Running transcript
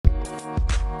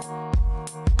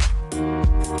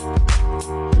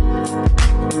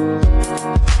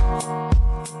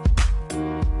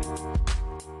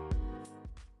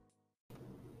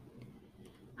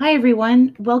Hi,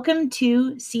 everyone. Welcome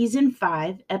to Season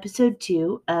 5, Episode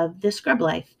 2 of The Scrub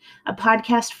Life, a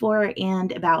podcast for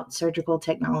and about surgical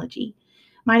technology.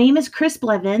 My name is Chris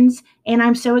Blevins, and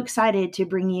I'm so excited to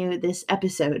bring you this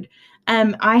episode.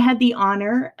 I had the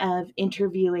honor of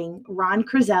interviewing Ron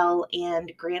Kruzel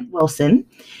and Grant Wilson.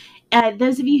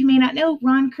 Those of you who may not know,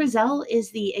 Ron Kruzel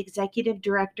is the Executive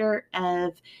Director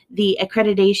of the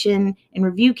Accreditation and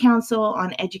Review Council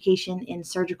on Education in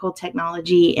Surgical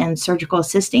Technology and Surgical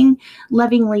Assisting,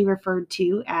 lovingly referred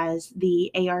to as the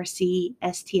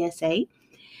ARC-STSA.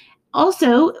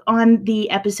 Also on the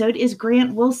episode is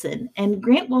Grant Wilson, and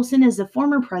Grant Wilson is the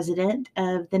former president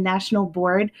of the National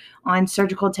Board on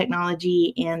Surgical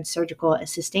Technology and Surgical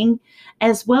Assisting,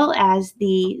 as well as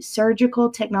the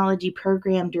Surgical Technology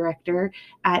Program Director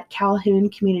at Calhoun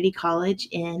Community College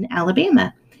in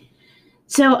Alabama.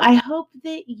 So I hope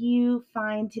that you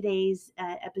find today's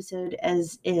episode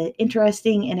as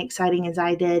interesting and exciting as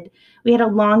I did. We had a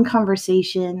long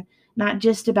conversation, not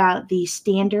just about the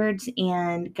standards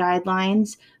and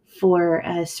guidelines for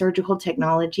surgical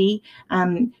technology.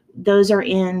 Those are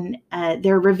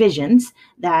they're revisions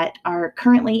that are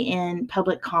currently in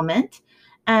public comment.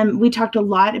 We talked a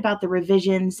lot about the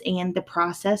revisions and the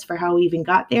process for how we even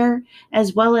got there,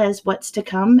 as well as what's to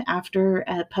come after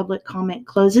public comment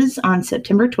closes on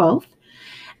September 12th.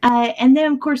 And then,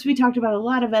 of course, we talked about a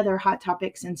lot of other hot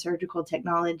topics in surgical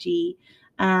technology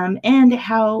and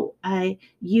how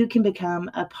you can become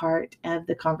a part of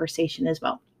the conversation as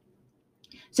well.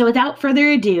 So without further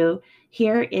ado,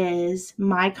 here is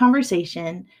my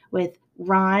conversation with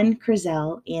Ron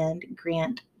Kruzel and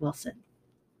Grant Wilson.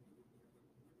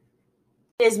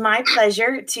 It is my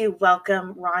pleasure to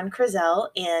welcome Ron Kruzel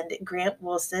and Grant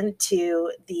Wilson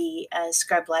to the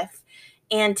Scrub Life.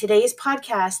 And today's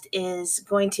podcast is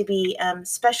going to be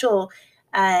special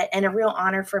and a real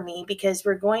honor for me because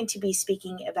we're going to be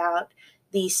speaking about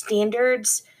the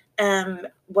standards,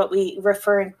 what we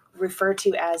refer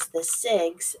to as the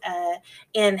SIGs,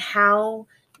 and how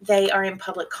they are in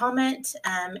public comment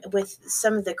with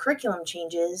some of the curriculum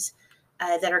changes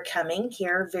that are coming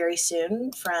here very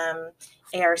soon from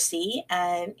ARC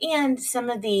and some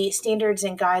of the standards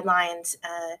and guidelines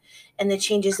and the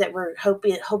changes that we're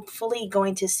hopefully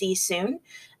going to see soon.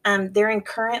 They're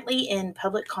currently in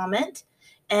public comment.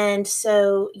 And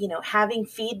so, having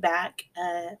feedback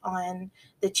on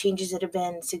the changes that have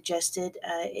been suggested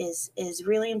is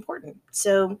really important.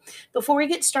 So before we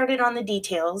get started on the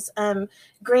details,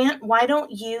 Grant, why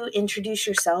don't you introduce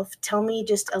yourself? Tell me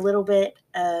just a little bit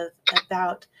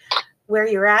about where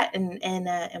you're at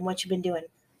and what you've been doing.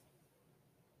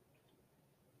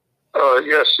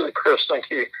 Yes, Chris, thank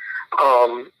you.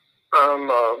 I'm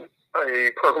a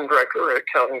program director at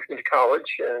Calhoun Community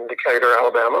College in Decatur,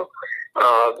 Alabama.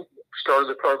 Started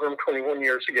the program 21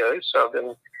 years ago, so I've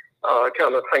been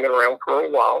kind of hanging around for a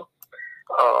while.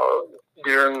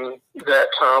 During that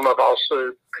time, I've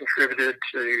also contributed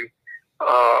to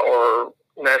our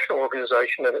national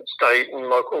organization at its state and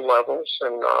local levels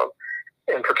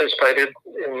and participated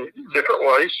in different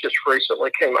ways. Just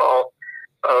recently came off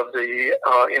of the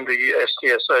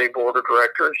MB-STSA Board of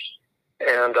Directors,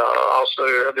 and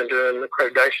also have been doing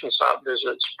accreditation site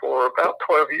visits for about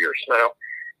 12 years now.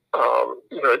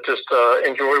 But just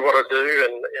enjoy what I do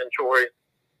and enjoy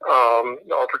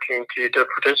the opportunity to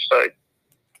participate.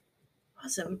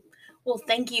 Awesome. Well,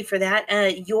 thank you for that.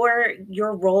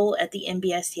 Your role at the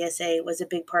MB-STSA was a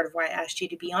big part of why I asked you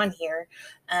to be on here,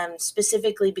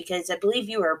 specifically because I believe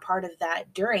you were a part of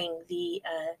that during the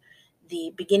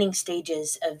beginning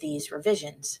stages of these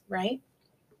revisions, right?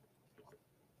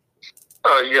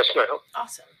 Yes, ma'am.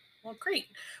 Awesome. Well, great.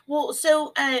 Well,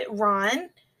 so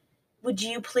Ron, would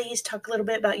you please talk a little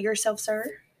bit about yourself,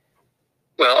 sir?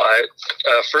 Well,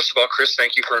 first of all, Chris,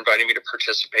 thank you for inviting me to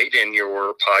participate in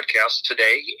your podcast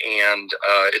today, and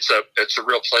it's a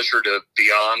real pleasure to be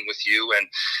on with you, and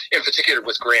in particular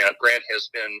with Grant. Grant has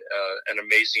been an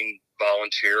amazing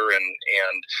volunteer and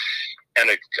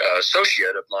an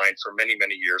associate of mine for many,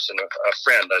 many years, and a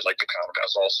friend I'd like to count him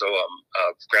as also.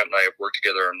 Grant and I have worked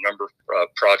together on a number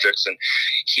of projects, and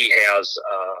he has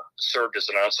served as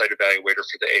an on-site evaluator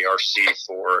for the ARC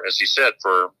for, as he said,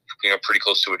 for pretty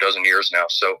close to a dozen years now.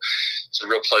 So it's a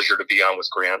real pleasure to be on with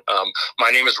Grant.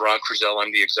 My name is Ron Kruzel.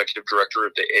 I'm the executive director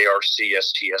of the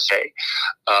ARC-STSA.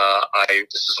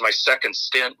 This is my second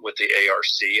stint with the ARC.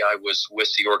 I was with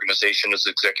the organization as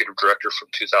executive director from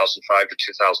 2005 to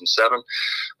 2007.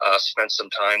 program. Spent some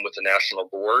time with the national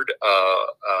board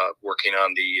working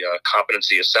on the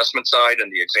competency assessment side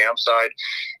and the exam side.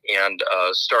 And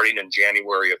starting in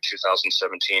January of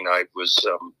 2017, I was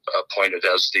appointed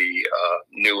as the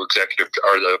new executive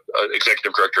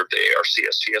director of the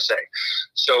ARCS-TSA.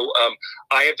 So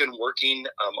I have been working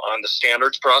on the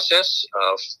standards process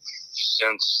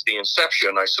since the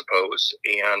inception, I suppose,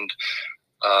 and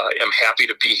am happy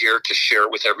to be here to share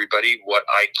with everybody what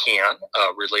I can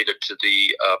related to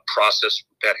the process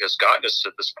that has gotten us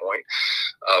to this point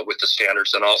with the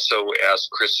standards. And also, as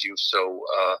Chris, you so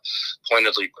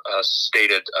pointedly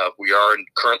stated, we are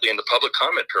currently in the public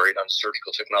comment period on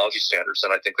surgical technology standards.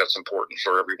 And I think that's important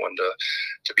for everyone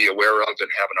to be aware of and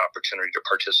have an opportunity to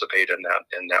participate in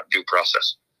that due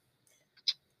process.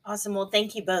 Awesome. Well,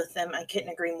 thank you both. I couldn't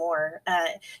agree more.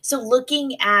 So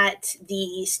looking at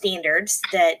the standards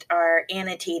that are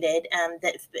annotated,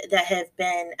 that have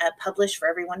been published for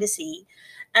everyone to see,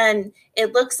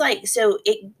 it looks like,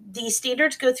 these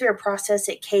standards go through a process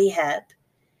at KHEP,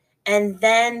 and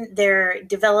then they're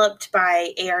developed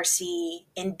by ARC,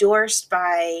 endorsed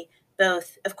by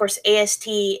both, of course, AST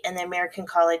and the American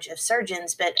College of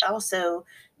Surgeons, but also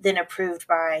then approved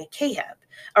by KHEP,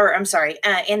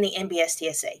 and the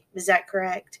NBS-TSA. Is that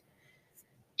correct?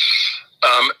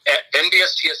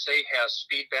 NBS-TSA has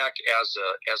feedback as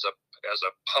a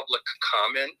public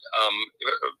comment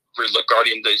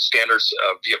regarding the standards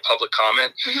via public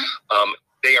comment. Mm-hmm.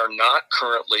 They are not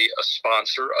currently a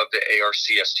sponsor of the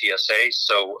ARCS-TSA,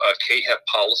 so KHEP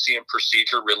policy and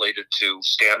procedure related to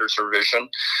standards revision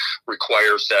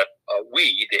requires that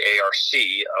we, the ARC,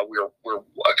 we're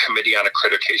a committee on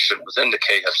accreditation within the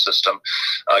KHEP system,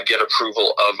 get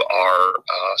approval of our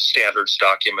standards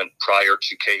document prior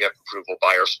to KHEP approval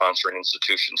by our sponsoring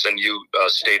institutions. And you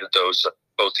stated those,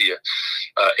 both the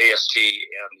AST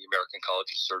and the American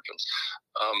College of Surgeons.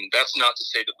 That's not to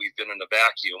say that we've been in a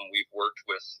vacuum. We've worked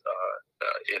with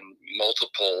in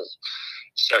multiple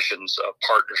sessions of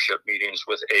partnership meetings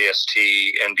with AST,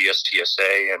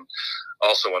 NBS-TSA, and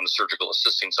also on the surgical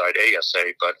assisting side,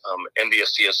 ASA. But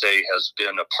NBS-TSA has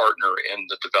been a partner in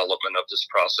the development of this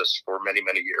process for many,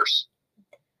 many years.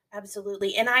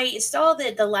 Absolutely. And I saw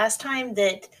that the last time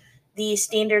that these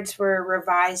standards were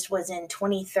revised was in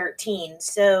 2013.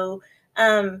 So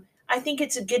I think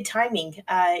it's a good timing,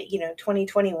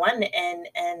 2021. And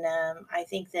I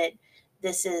think that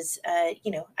this is, I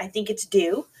think it's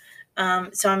due.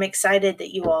 So I'm excited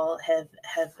that you all have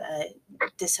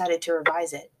decided to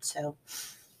revise it. So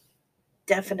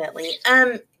definitely.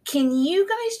 Can you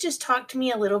guys just talk to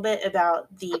me a little bit about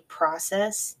the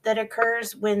process that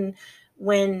occurs when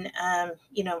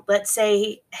let's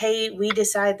say, hey, we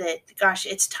decide that, gosh,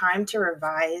 it's time to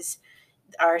revise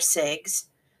our SIGs.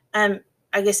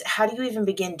 I guess, how do you even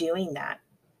begin doing that?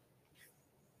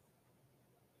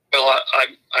 Well, I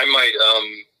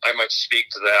might speak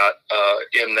to that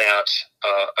in that,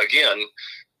 again,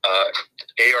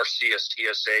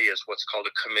 ARCS-TSA is what's called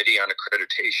a Committee on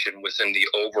Accreditation within the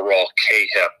overall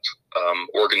KHEP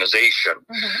organization.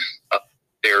 Mm-hmm.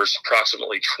 There's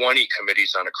approximately 20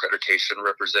 committees on accreditation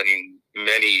representing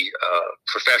many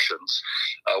professions.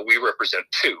 We represent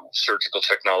 2, surgical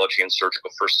technology and surgical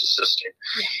first assisting.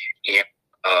 Yeah.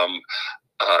 And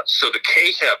so the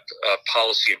KHEP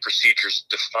policy and procedures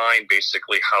define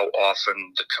basically how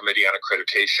often the Committee on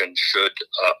Accreditation should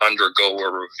undergo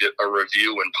a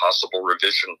review and possible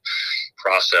revision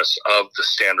process of the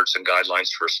standards and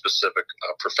guidelines for a specific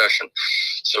profession.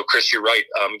 So, Chris, you're right.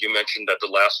 You mentioned that the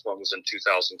last one was in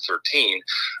 2013.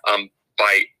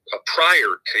 By a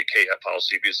prior KHEP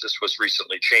policy, because this was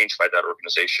recently changed by that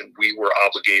organization, we were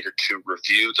obligated to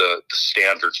review the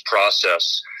standards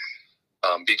process,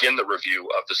 begin the review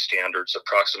of the standards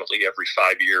approximately every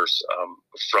 5 years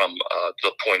from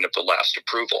the point of the last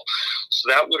approval. So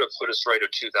that would have put us right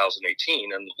at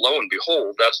 2018. And lo and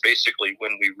behold, that's basically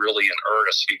when we really in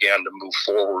earnest began to move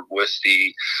forward with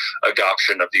the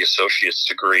adoption of the associate's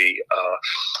degree.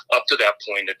 Up to that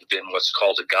point, it had been what's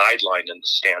called a guideline in the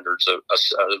standards, a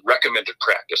recommended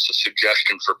practice, a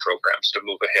suggestion for programs to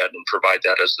move ahead and provide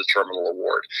that as the terminal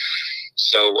award.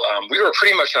 So we were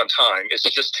pretty much on time. It's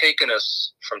just taken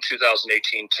us from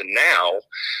 2018 to now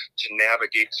to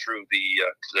navigate through the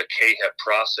KHEP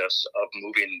process of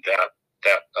moving that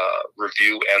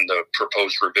review and the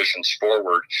proposed revisions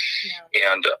forward.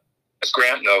 Yeah. And as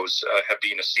Grant knows,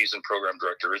 being a seasoned program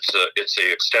director, it's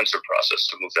a extensive process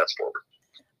to move that forward.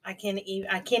 I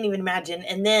can't even imagine.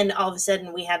 And then all of a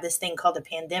sudden we had this thing called a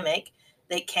pandemic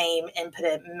that came and put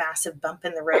a massive bump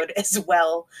in the road as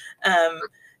well. I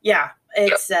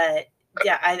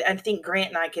think Grant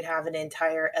and I could have an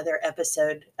entire other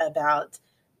episode about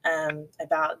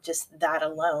about just that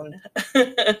alone.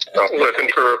 Living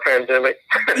through a pandemic.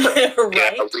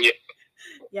 Right?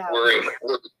 Yeah,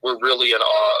 we're really in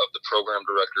awe of the program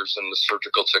directors and the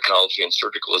surgical technology and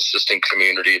surgical assisting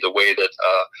community. The way that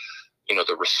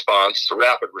the response, the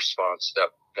rapid response that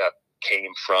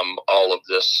came from all of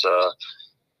this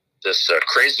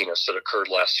craziness that occurred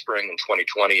last spring in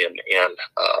 2020, and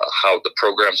how the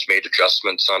programs made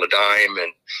adjustments on a dime,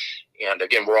 and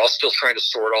again, we're all still trying to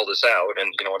sort all this out,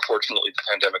 and unfortunately, the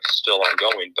pandemic is still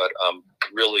ongoing. But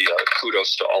really,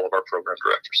 kudos to all of our program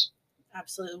directors.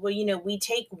 Absolutely. Well, we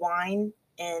take wine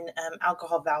and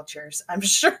alcohol vouchers, I'm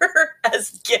sure,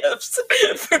 as gifts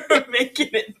for making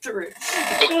it through.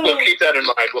 We'll keep that in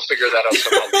mind. We'll figure that out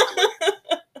somehow.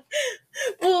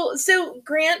 Well, so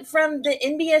Grant, from the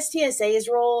NBSTSA's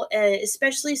role,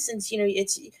 especially since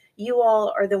it's you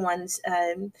all are the ones,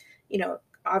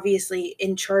 obviously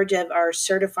in charge of our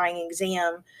certifying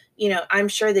exam. I'm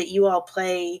sure that you all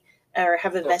play or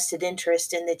have a vested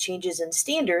interest in the changes in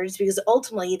standards, because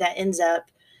ultimately that ends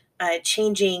up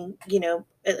changing,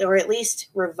 or at least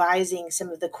revising some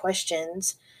of the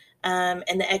questions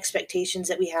and the expectations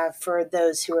that we have for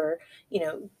those who are,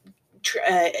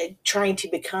 trying to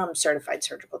become certified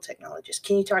surgical technologists.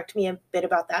 Can you talk to me a bit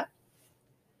about that?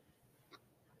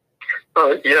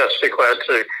 Yes, be glad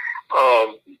to.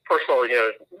 First of all,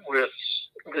 with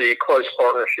the close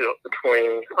partnership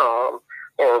between our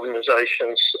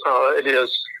organizations, it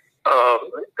is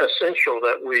essential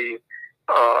that we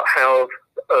have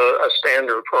a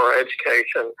standard for our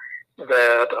education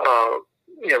that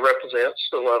represents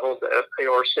the level that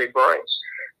ARC brings.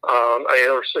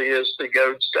 ARC is the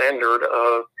gold standard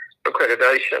of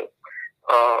accreditation.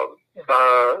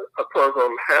 By a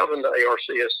program having the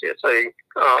ARC-STSA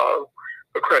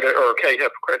accredit or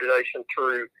KHEP accreditation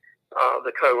through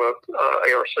the COA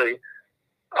ARC,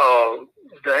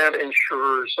 that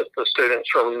ensures that the students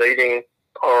are meeting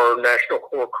our national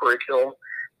core curriculum,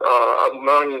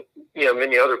 among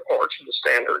many other parts of the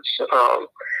standards.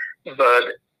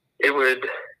 But it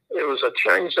was a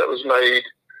change that was made.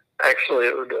 Actually,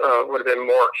 it would have been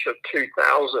March of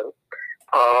 2000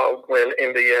 when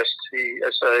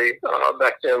NBSTSA,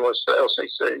 back then was the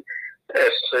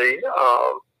LCC-ST,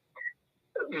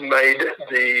 made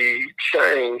the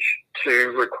change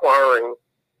to requiring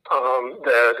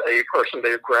that a person be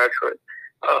a graduate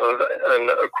of an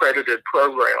accredited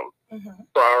program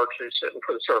prior to sitting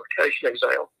for the certification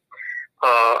exam.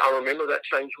 I remember that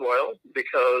change well,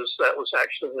 because that was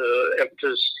actually the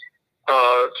impetus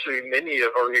to many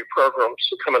of our new programs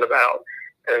coming about.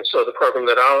 And so the program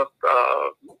that I've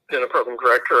been a program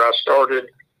director, I started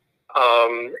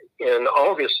in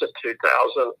August of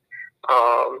 2000.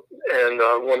 And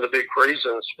one of the big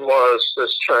reasons was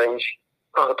this change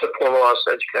to formalized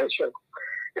education.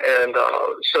 And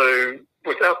so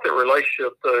without the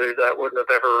relationship, though, that wouldn't have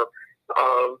ever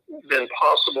been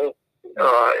possible.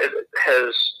 It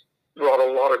has brought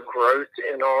a lot of growth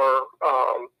in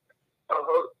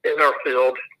our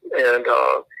field, and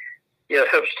it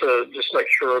helps to just make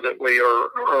sure that we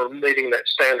are meeting that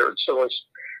standard. So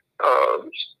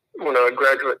when a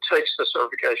graduate takes the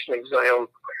certification exam,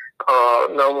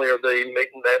 not only are they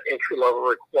meeting that entry-level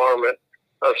requirement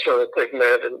of showing that they've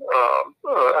met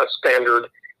a standard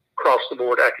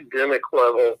across-the-board academic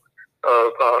level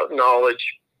of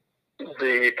knowledge,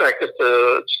 the fact that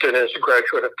the student is a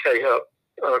graduate of KHEP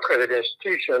accredited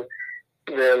institution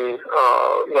then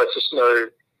lets us know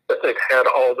that they've had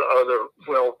all the other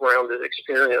well-rounded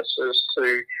experiences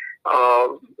to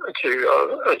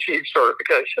achieve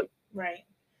certification. Right.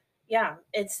 Yeah,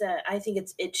 it's. I think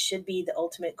it should be the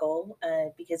ultimate goal,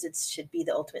 because it should be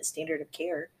the ultimate standard of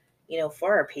care,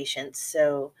 for our patients.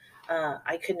 So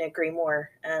I couldn't agree more.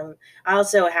 I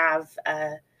also have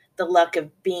the luck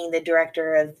of being the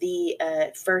director of the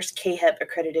first KHEP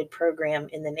accredited program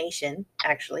in the nation,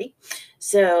 actually.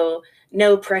 So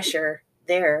no pressure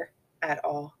there at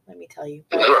all, let me tell you.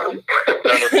 But,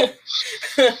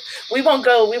 we won't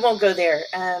go there.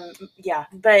 Yeah,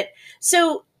 but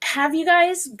so have you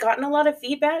guys gotten a lot of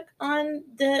feedback on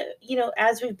the,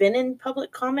 as we've been in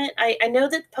public comment? I know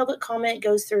that public comment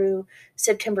goes through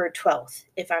September 12th,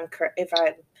 if I'm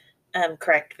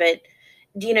correct, but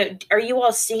are you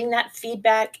all seeing that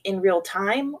feedback in real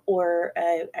time, or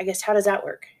I guess, how does that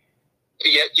work?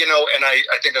 Yeah, and I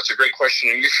think that's a great question,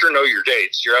 and you sure know your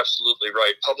dates. You're absolutely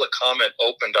right. Public comment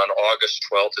opened on August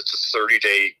 12th. It's a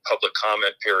 30-day public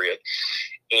comment period,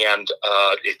 and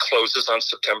it closes on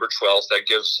September 12th. That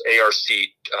gives ARC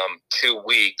 2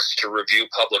 weeks to review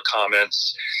public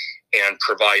comments and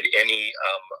provide any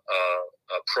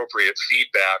appropriate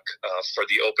feedback for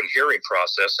the open hearing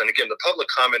process. And again, the public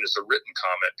comment is a written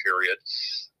comment period.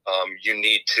 you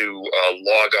need to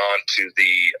log on to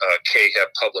the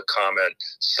KHEP public comment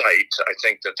site. I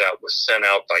think that was sent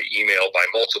out by email by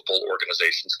multiple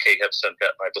organizations. KHEP sent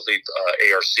that, I believe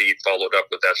ARC followed up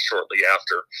with that shortly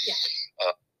after,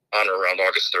 on or around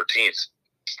August 13th.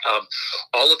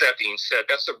 All of that being said,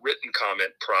 that's a written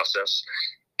comment process.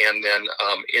 And then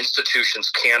institutions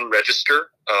can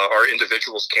register, or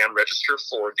individuals can register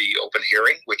for the open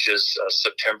hearing, which is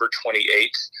September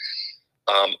 28th.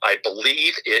 I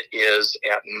believe it is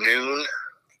at noon.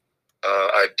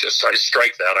 I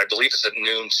strike that. I believe it's at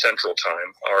noon Central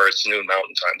Time, or it's noon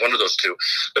Mountain Time, one of those two.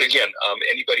 But again,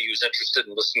 anybody who's interested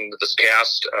in listening to this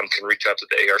cast can reach out to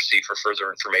the ARC for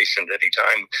further information at any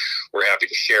time. We're happy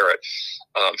to share it,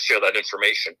 share that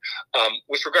information.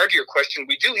 With regard to your question,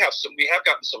 we have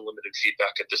gotten some limited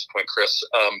feedback at this point, Chris.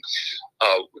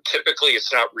 Typically,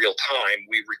 it's not real time.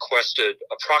 We requested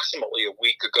approximately a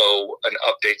week ago an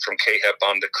update from KHEP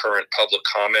on the current public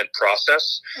comment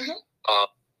process. Mm-hmm.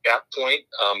 At that point,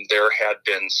 there had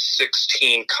been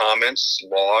 16 comments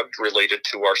logged related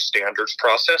to our standards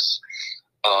process.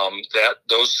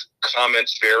 Those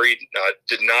comments varied,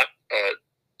 did not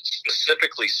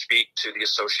specifically speak to the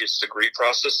associate's degree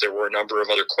process. There were a number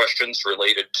of other questions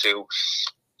related to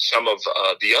some of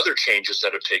the other changes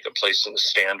that have taken place in the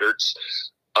standards.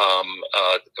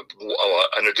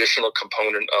 An additional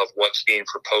component of what's being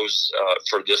proposed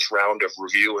for this round of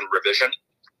review and revision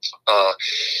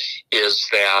is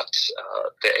that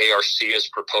the ARC is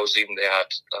proposing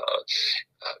that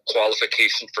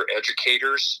qualification for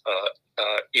educators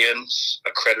in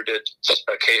accredited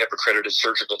KHEP accredited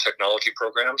surgical technology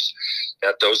programs,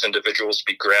 that those individuals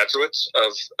be graduates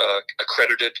of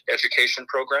accredited education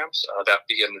programs. That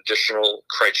be an additional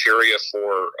criteria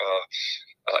for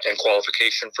and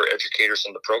qualification for educators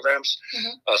in the programs.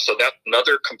 Mm-hmm. So that's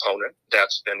another component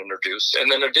that's been introduced.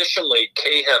 And then additionally,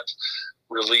 KHEP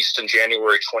released in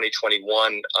January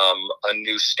 2021 a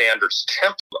new standards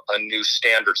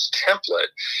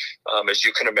template. As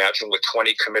you can imagine, with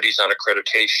 20 committees on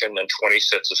accreditation and 20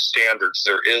 sets of standards,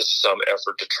 there is some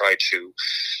effort to try to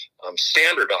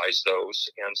standardize those.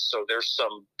 And so there's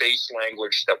some base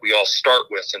language that we all start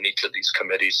with in each of these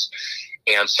committees.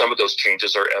 And some of those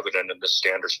changes are evident in the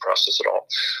standards process at all.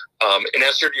 In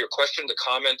answer to your question, the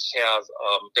comments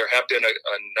there have been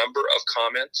a number of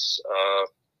comments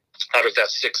out of that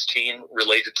 16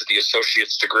 related to the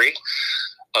associate's degree.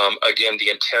 Again, the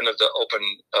intent of the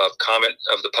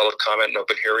public comment and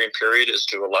open hearing period is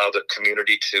to allow the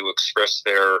community to express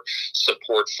their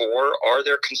support for or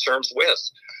their concerns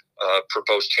with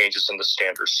proposed changes in the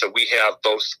standards. So we have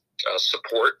both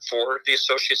support for the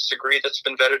associate's degree that's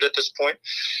been vetted at this point,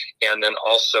 and then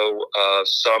also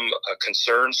some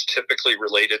concerns typically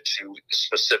related to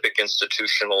specific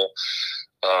institutional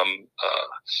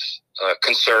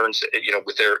concerns,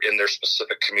 in their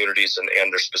specific communities and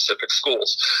their specific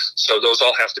schools. So those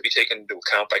all have to be taken into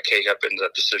account by KHEP in the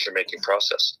decision-making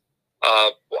process.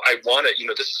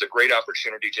 This is a great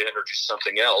opportunity to introduce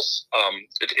something else,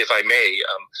 if I may.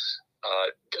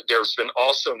 There's been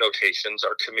also notations.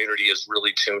 Our community is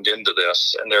really tuned into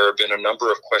this, and there have been a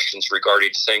number of questions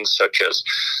regarding things such as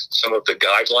some of the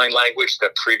guideline language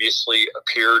that previously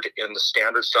appeared in the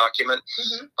standards document.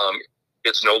 Mm-hmm.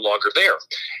 It's no longer there.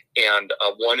 And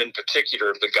one in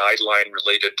particular, the guideline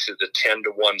related to the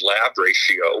 10-to-1 lab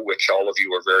ratio, which all of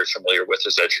you are very familiar with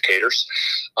as educators,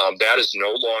 that is no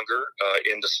longer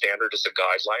in the standard as a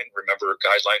guideline. Remember,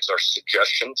 guidelines are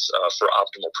suggestions for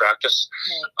optimal practice.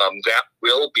 Right. That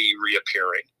will be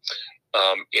reappearing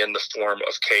in the form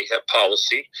of KHEP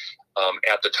policy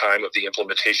at the time of the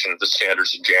implementation of the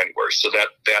standards in January. So that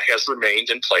has remained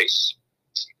in place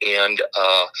and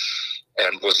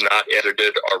was not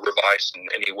edited or revised in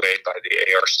any way by the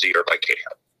ARC or by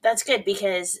KHEP. That's good,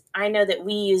 because I know that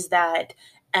we use that,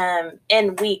 and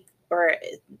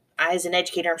as an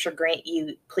educator, I'm sure Grant,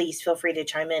 you please feel free to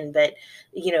chime in. But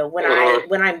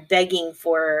when I'm begging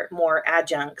for more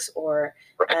adjuncts or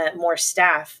more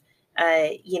staff,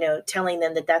 telling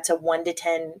them that that's a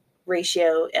 1-to-10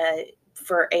 ratio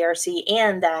for ARC,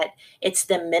 and that it's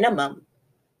the minimum.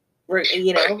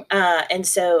 And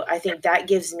so I think that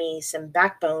gives me some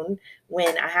backbone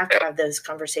when I have to have those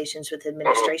conversations with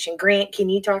administration. Grant, can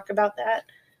you talk about that?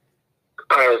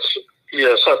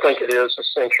 Yes, I think it is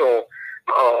essential.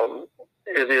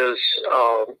 It is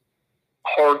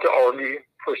hard to argue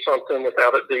for something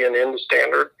without it being in the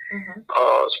standard, mm-hmm.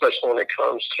 Especially when it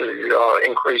comes to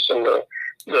increasing the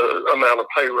amount of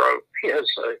pay rope. Yes,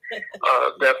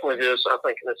 definitely it is, I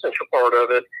think, an essential part of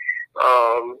it.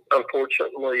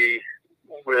 Unfortunately,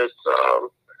 with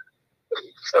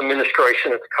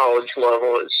administration at the college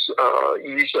level,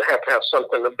 you usually have to have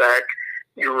something to back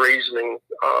your reasoning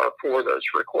for those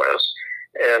requests.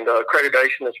 And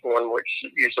accreditation is one which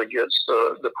usually gets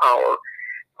the power.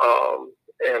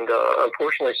 And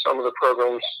unfortunately, some of the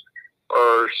programs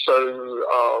are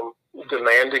so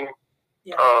demanding,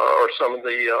 or some of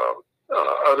the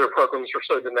other programs are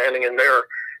so demanding in their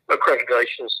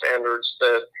accreditation standards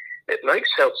that it makes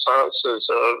health sciences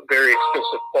a very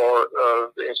expensive part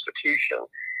of the institution.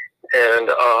 And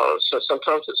so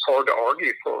sometimes it's hard to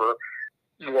argue for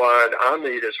what I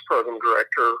need as program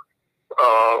director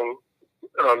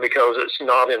because it's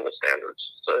not in the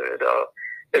standards. So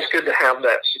it's good to have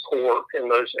that support in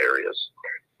those areas.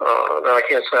 Now, I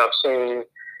can't say I've seen,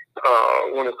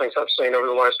 one of the things I've seen over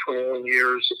the last 21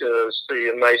 years is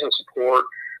the amazing support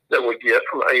that we get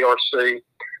from ARC.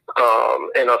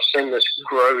 And I've seen this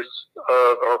growth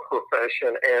of our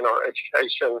profession and our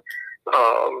education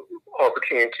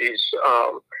opportunities.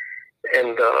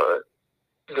 And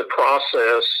the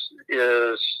process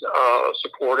is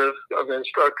supportive of the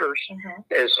instructors. Mm-hmm.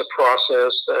 It's a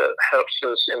process that helps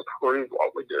us improve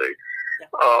what we do. Yeah.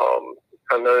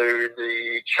 I know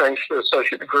the change to the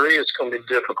associate degree is going to be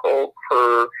difficult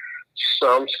for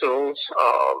some schools.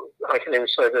 I can even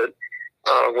say that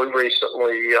we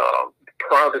recently,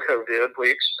 prior to COVID,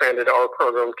 we expanded our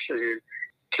program to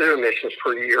 2 admissions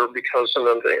per year because of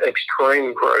the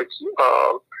extreme growth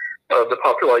of the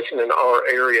population in our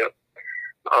area.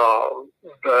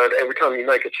 But every time you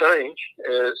make a change,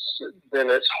 then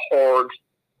it's hard.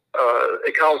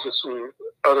 It causes some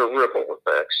other ripple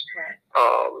effects. Right.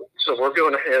 So we're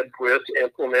going ahead with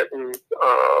implementing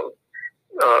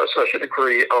associate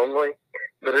degree only,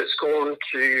 but it's going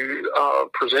to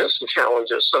present some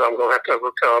challenges that I'm going to have to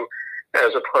overcome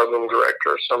as a program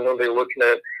director. So I'm going to be looking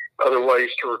at other ways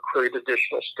to recruit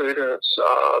additional students,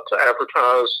 to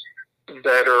advertise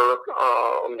better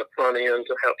on the front end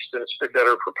to help students be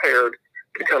better prepared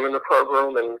to come in the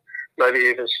program, and maybe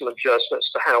even some adjustments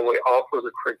to how we offer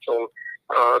the curriculum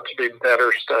to be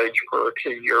better staged for a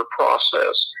 2-year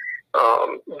process.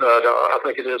 But I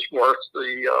think it is worth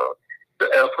the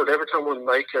effort. Every time we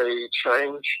make a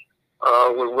change,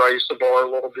 we raise the bar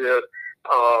a little bit.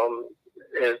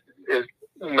 It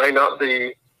may not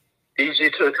be easy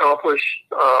to accomplish,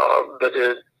 but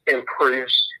it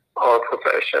improves our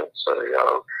profession.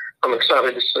 So I'm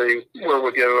excited to see where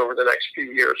we go over the next few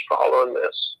years following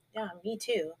this. Yeah, me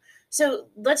too. So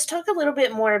let's talk a little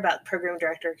bit more about program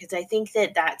director, because I think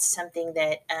that that's something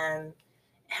that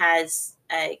has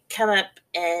come up,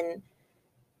 and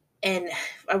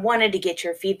I wanted to get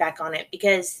your feedback on it,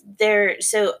 because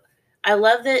so I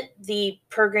love that the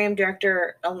program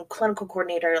director, clinical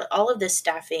coordinator, all of this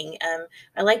staffing,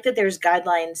 I like that there's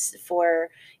guidelines for,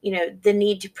 the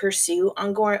need to pursue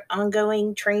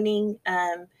ongoing training.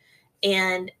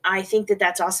 And I think that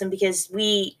that's awesome, because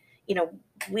we're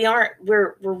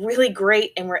really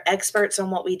great and we're experts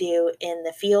on what we do in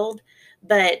the field,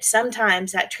 but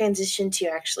sometimes that transition to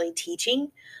actually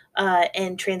teaching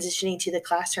and transitioning to the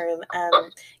classroom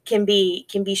can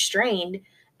be strained.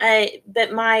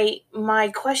 But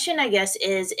my question, I guess,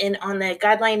 is on the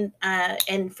guideline,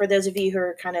 and for those of you who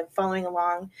are kind of following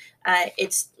along,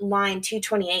 it's line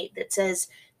 228 that says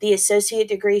the associate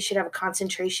degree should have a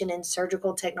concentration in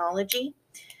surgical technology.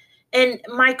 And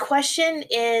my question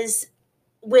is,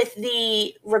 with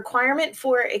the requirement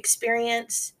for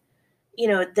experience,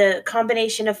 the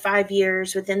combination of 5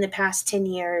 years within the past 10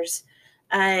 years,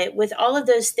 with all of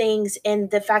those things,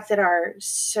 and the fact that our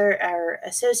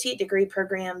associate degree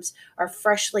programs are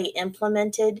freshly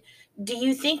implemented, do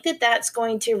you think that that's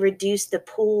going to reduce the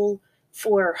pool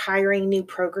for hiring new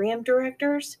program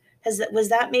directors? Was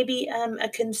that maybe a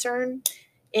concern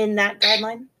in that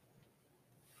guideline?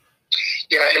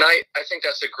 Yeah, and I think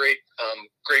that's a great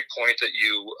point that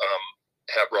you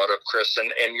have brought up, Chris,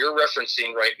 and you're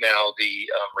referencing right now the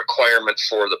requirement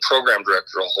for the program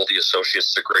director to hold the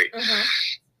associate's degree. Mm-hmm.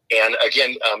 And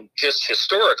again, just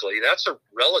historically, that's a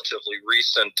relatively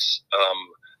recent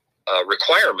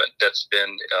requirement that's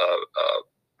been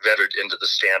vetted into the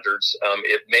standards.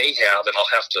 It may have, and I'll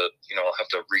have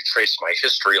to retrace my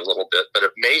history a little bit, but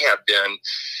it may have been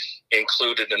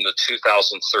included in the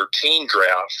 2013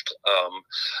 draft.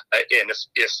 And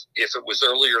if it was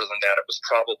earlier than that, it was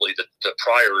probably the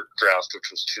prior draft,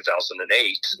 which was 2008.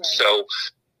 Right. So,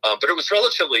 but it was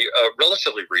relatively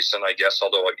recent, I guess,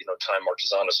 although, time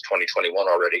marches on, it's 2021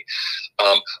 already.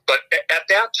 But at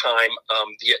that time,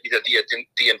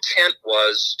 the intent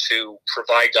was to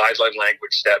provide guideline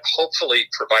language that hopefully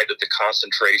provided the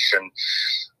concentration.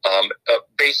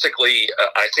 Basically,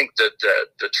 I think that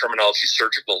the terminology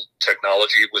surgical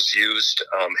technology was used.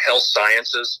 Health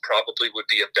sciences probably would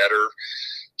be a better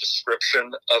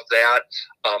description of that.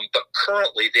 But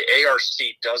currently, the ARC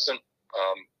doesn't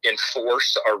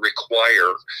enforce or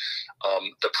require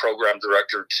the program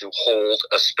director to hold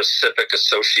a specific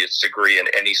associate's degree in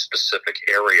any specific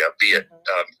area, be it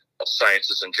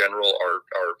sciences in general or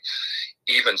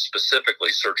even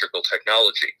specifically surgical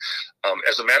technology.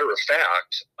 As a matter of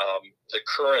fact, the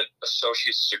current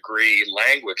associate's degree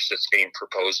language that's being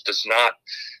proposed does not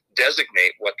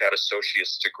designate what that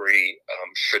associate's degree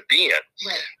should be in.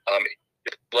 Right.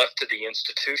 It's left to the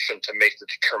institution to make the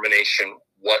determination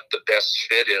what the best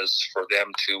fit is for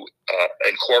them to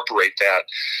incorporate that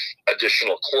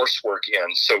additional coursework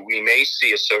in. So we may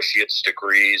see associate's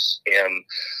degrees in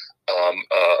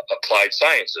applied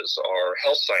sciences or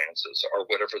health sciences or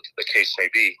whatever the case may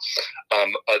be.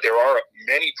 There are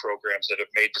many programs that have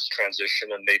made this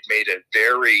transition, and they've made a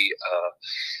very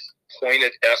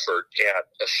pointed effort at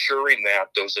assuring that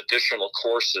those additional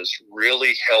courses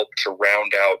really help to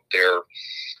round out their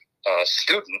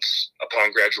students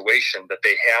upon graduation, that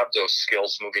they have those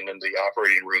skills moving into the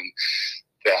operating room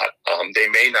that they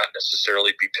may not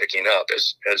necessarily be picking up.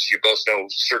 As you both know,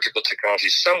 surgical technology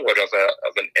is somewhat of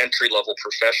an entry-level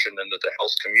profession into the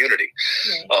health community.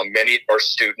 Right. Many of our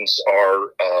students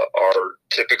are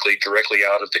typically directly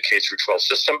out of the K-12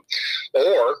 system,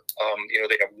 or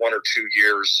they have 1 or 2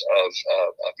 years of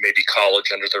maybe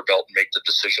college under their belt and make the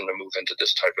decision to move into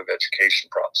this type of education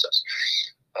process.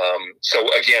 So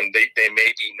again, they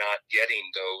may be not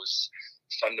getting those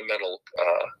fundamental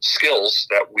skills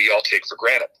that we all take for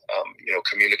granted,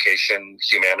 communication,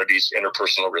 humanities,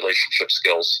 interpersonal relationship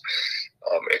skills,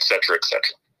 et cetera, et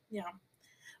cetera. Yeah.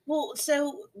 Well,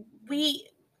 so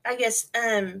I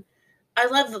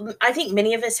think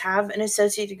many of us have an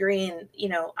associate degree, and,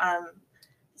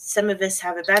 some of us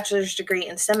have a bachelor's degree,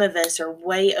 and some of us are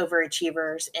way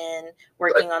overachievers and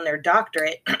working on their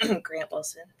doctorate, Grant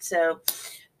Wilson. So,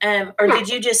 or did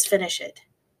you just finish it?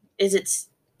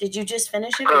 Did you just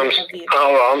finish it?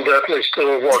 I'm definitely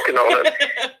still working on it.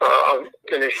 I'm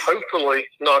finished, hopefully,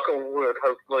 knock on wood,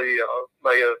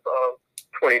 May of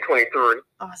 2023.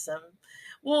 Awesome.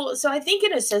 Well, so I think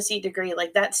an associate degree,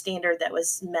 like that standard that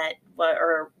was met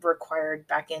or required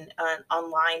back in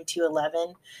on line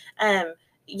 211,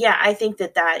 I think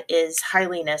that is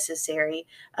highly necessary.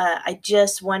 I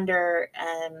just wonder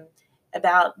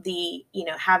about the,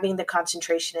 having the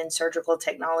concentration in surgical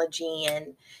technology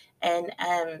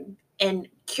and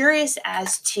curious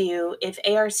as to if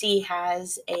ARC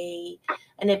has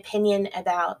an opinion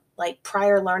about like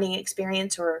prior learning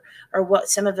experience or what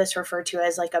some of us refer to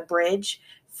as like a bridge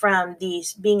from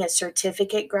being a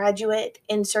certificate graduate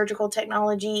in surgical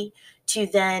technology to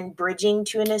then bridging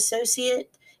to an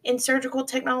associate in surgical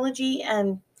technology.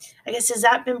 I guess, has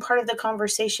that been part of the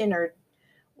conversation or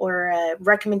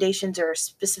recommendations or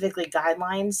specifically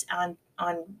guidelines on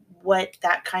what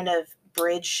that kind of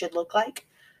bridge should look like?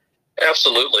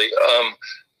 Absolutely.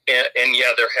 And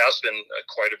there has been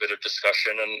quite a bit of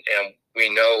discussion, and we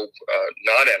know,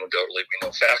 not anecdotally, we know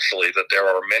factually that there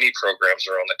are many programs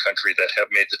around the country that have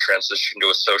made the transition to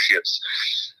associates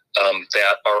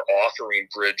that are offering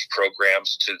bridge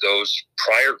programs to those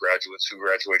prior graduates who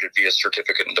graduated via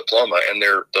certificate and diploma, and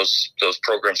those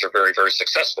programs are very, very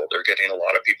successful. They're getting a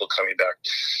lot of people coming back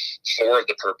for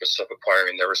the purpose of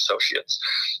acquiring their associates.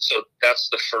 So that's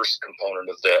the first component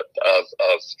of that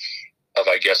of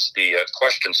I guess the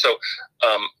question. So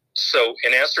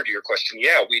in answer to your question,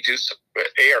 we do.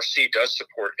 ARC does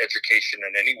support education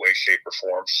in any way, shape, or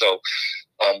form. So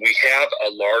we have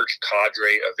a large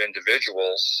cadre of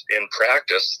individuals in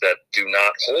practice that do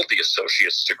not hold the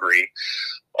associate's degree,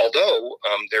 although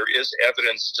there is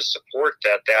evidence to support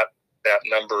that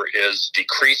number is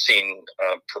decreasing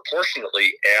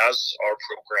proportionately as our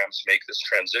programs make this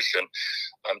transition.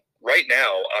 Right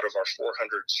now, out of our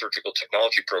 400 surgical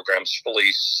technology programs,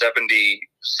 fully 70%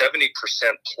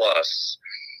 plus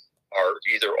are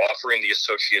either offering the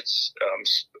associates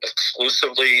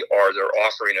exclusively, or they're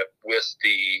offering it with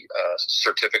the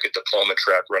certificate diploma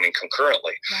track running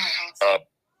concurrently. Wow, awesome.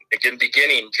 Again,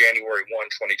 beginning January 1,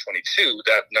 2022,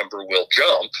 that number will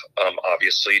jump,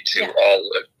 obviously, to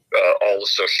all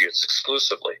associates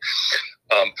exclusively.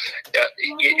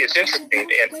 It's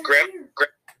interesting, and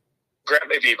Grant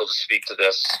may be able to speak to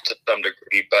this to some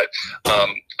degree, but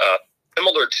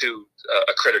similar to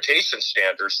accreditation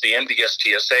standards, the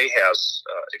NBSTSA has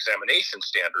examination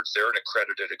standards. They're an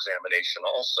accredited examination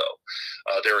also,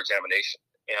 their examination.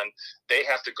 and they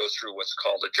have to go through what's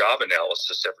called a job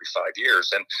analysis every 5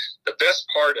 years. And the best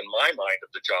part in my mind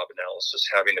of the job analysis,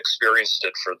 having experienced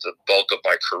it for the bulk of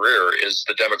my career, is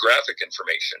the demographic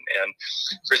information. And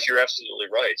Chris, you're absolutely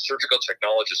right. Surgical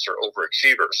technologists are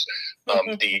overachievers.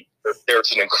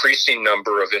 There's an increasing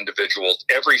number of individuals.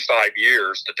 Every 5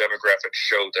 years, the demographics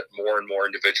show that more and more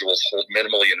individuals hold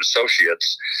minimally and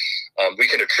associates. We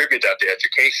can attribute that to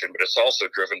education, but it's also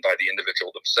driven by the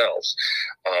individual themselves.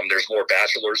 There's more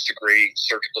bachelor's degree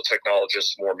surgical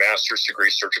technologists, more master's degree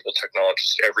surgical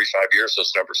technologists. Every 5 years,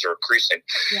 those numbers are increasing.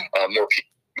 Yeah.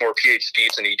 More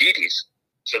PhDs and EDDs.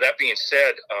 So that being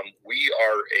said, we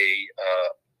are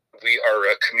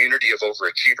a community of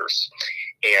overachievers,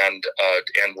 and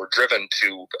we're driven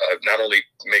to not only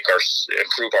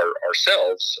improve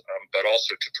ourselves, but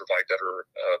also to provide better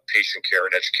patient care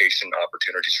and education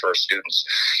opportunities for our students.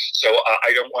 So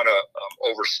I don't want to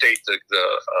overstate the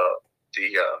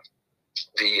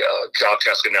job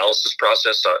task analysis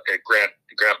process. Grant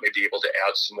may be able to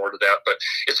add some more to that, but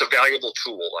it's a valuable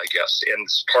tool, I guess, in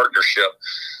this partnership,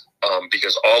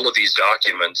 because all of these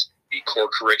documents, the core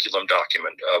curriculum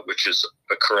document, which is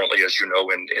currently, as you know,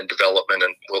 in development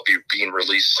and will be being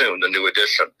released soon, the new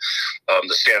edition,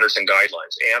 the standards and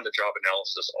guidelines, and the job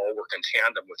analysis all work in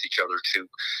tandem with each other to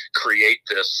create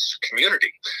this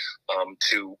community,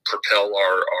 to propel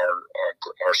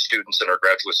our students and our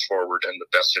graduates forward in the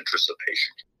best interest of the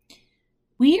patient.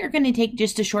 We are going to take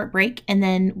just a short break, and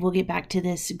then we'll get back to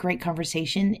this great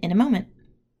conversation in a moment.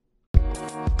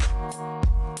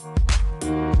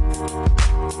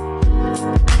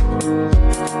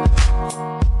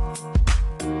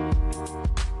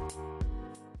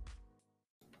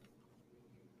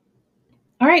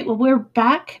 All right, well, we're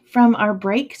back from our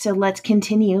break, so let's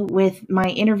continue with my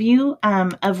interview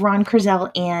of Ron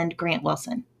Kruzel and Grant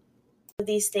Wilson.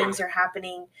 These things are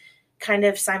happening kind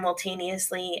of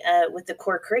simultaneously with the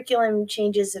core curriculum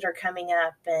changes that are coming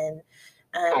up, and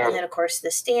then, of course,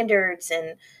 the standards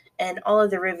and all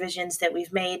of the revisions that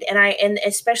we've made. And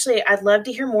especially, I'd love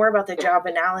to hear more about the job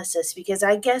analysis, because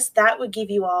I guess that would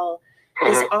give you all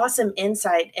this awesome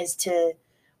insight as to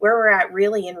where we're at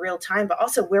really in real time, but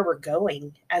also where we're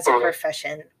going as a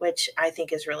profession, which I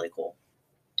think is really cool.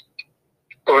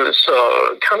 Well, it's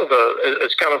kind of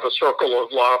a circle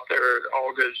of life there. It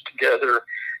all goes together.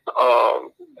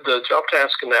 The job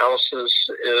task analysis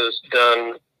is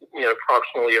done,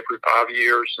 approximately every 5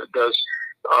 years. It does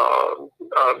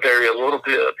vary a little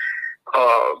bit,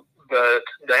 but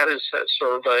that is that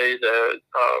survey that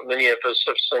many of us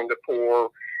have seen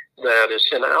before, that is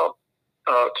sent out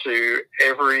to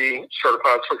every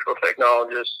certified surgical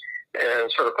technologist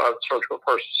and certified surgical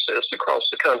persistence across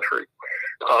the country.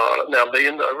 Now,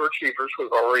 being the overachievers,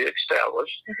 we've already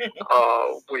established,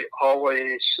 we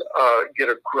always get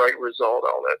a great result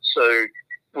on it. So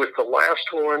with the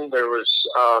last one, there was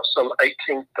some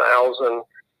 18,000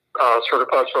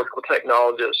 certified surgical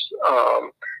technologists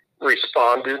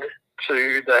responded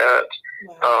to that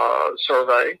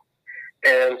survey.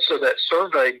 And so that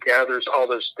survey gathers all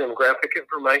this demographic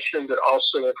information, but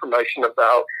also information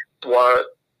about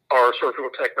what our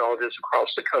surgical technologists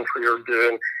across the country are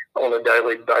doing on a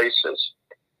daily basis.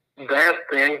 That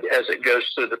then, as it goes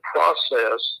through the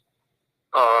process,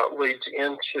 leads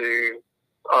into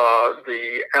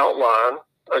the outline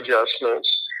adjustments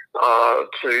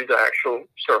to the actual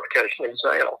certification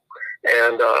exam.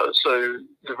 And so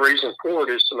the reason for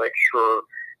it is to make sure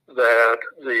that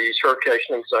the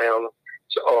certification exams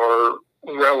are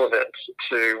relevant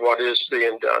to what is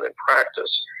being done in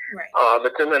practice. Right.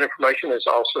 But then that information is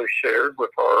also shared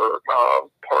with our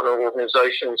partner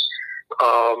organizations.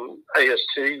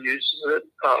 AST uses it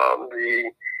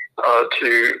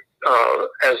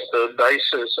as the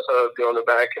basis of going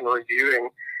back and reviewing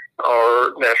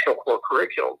our national core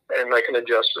curriculum and making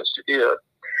adjustments to it.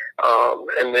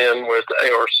 And then with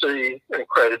ARC and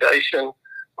accreditation,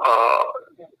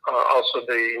 also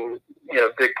being a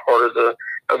big part of the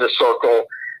circle,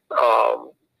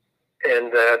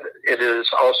 and that it has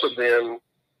also been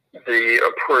the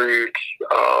approved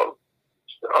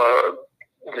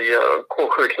the core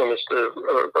curriculum is the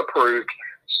approved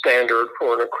standard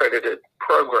for an accredited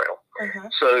program.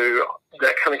 So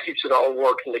that kind of keeps it all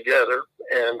working together,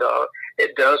 and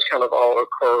it does kind of all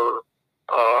occur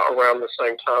around the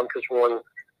same time, because one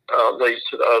leads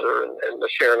to the other, and the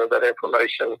sharing of that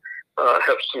information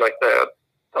helps to make that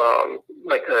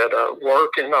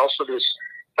work, and also just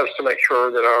helps to make sure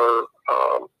that our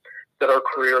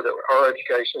career, that our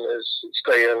education is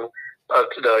staying up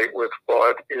to date with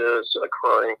what is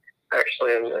occurring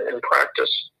actually in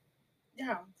practice.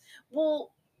 Yeah.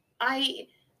 Well, I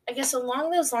guess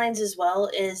along those lines as well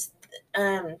is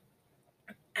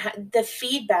the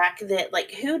feedback that,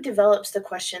 like, who develops the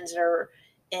questions that are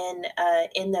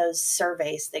in those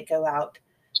surveys that go out?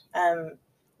 You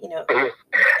know,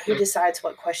 who decides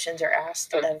what questions are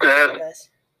asked of us?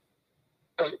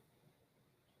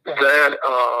 That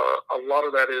a lot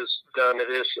of that is done.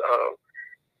 It is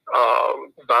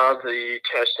by the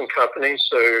testing company.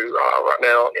 So right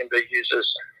now, NB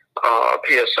uses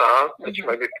PSI, that you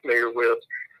may be familiar with,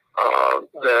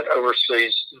 that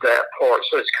oversees that part.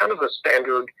 So it's kind of a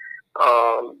standard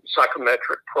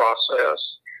psychometric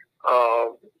process.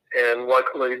 And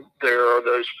luckily, there are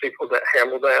those people that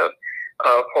handle that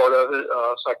part of it.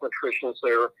 Psychometricians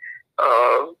there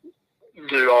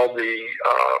do all the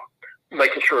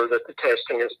making sure that the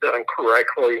testing is done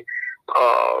correctly.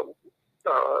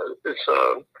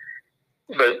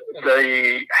 But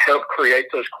they help create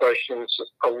those questions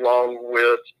along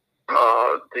with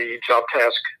the job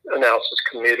task analysis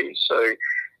committee. So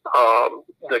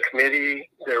the committee,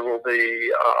 there will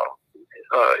be,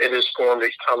 it is formed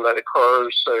each time that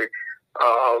occurs. So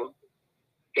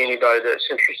anybody that's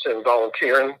interested in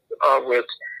volunteering with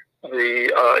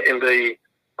the MB,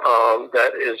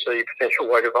 that is a potential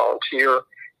way to volunteer.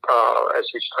 As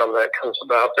each time that comes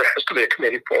about, there has to be a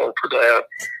committee formed for that.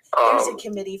 There's a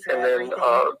committee for everything.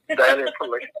 That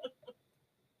information.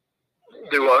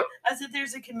 Do what? I said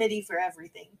there's a committee for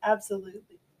everything.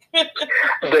 Absolutely.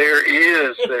 There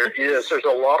is. There's a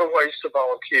lot of ways to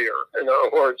volunteer. In other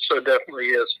words, so it definitely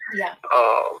is. Yeah.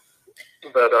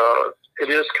 But it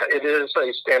is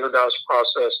a standardized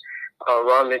process.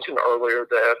 Ron mentioned earlier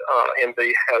that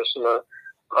MB has an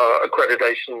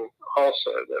accreditation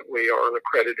also, that we are an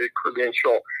accredited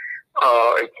credential,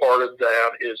 and part of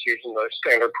that is using those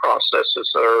standard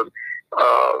processes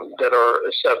that are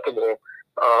acceptable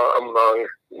among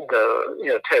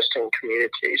the testing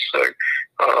community. So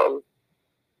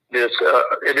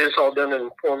it is all done in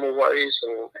formal ways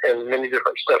and many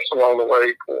different steps along the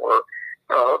way for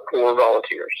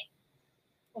volunteers.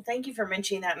 Well, thank you for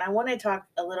mentioning that, and I want to talk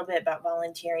a little bit about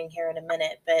volunteering here in a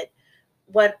minute, but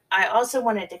what I also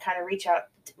wanted to kind of reach out,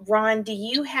 Ron, do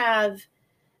you have,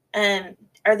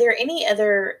 are there any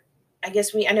other, I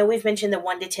know we've mentioned the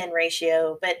 1-to-10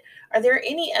 ratio, but are there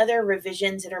any other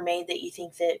revisions that are made that you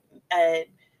think that,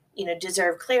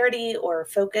 deserve clarity or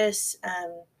focus,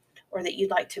 or that you'd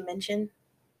like to mention?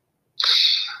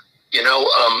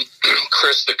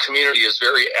 Chris, the community is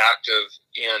very active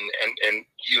and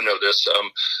you know this,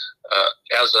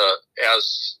 as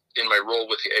in my role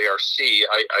with the ARC,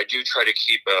 I do try to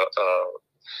keep an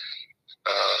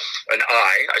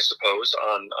eye, I suppose,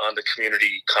 on the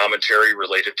community commentary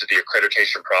related to the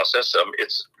accreditation process.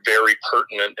 It's very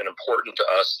pertinent and important to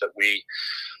us that we,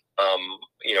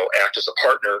 act as a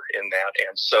partner in that.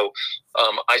 And so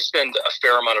I spend a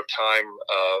fair amount of time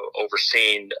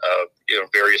overseeing,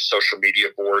 various social media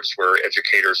boards where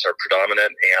educators are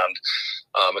predominant, and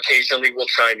occasionally we'll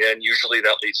chime in. Usually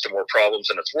that leads to more problems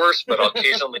and it's worse, but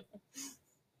occasionally.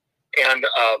 And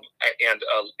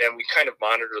we kind of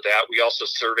monitor that. We also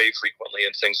survey frequently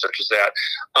and things such as that.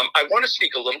 I want to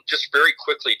speak a little, just very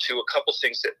quickly, to a couple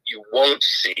things that you won't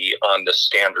see on the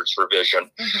standards revision,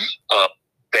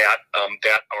 that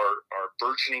are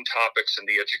burgeoning topics in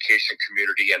the education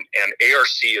community, and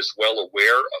ARC is well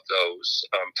aware of those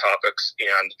topics,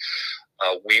 and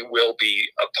we will be,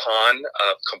 upon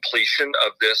completion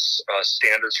of this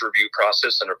standards review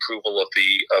process and approval of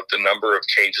the number of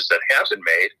changes that have been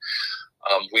made,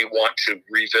 we want to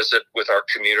revisit with our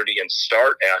community and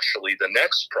start actually the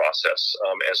next process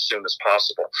as soon as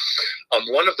possible.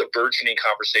 One of the burgeoning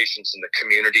conversations in the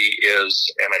community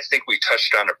is, and I think we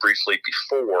touched on it briefly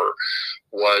before,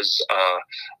 was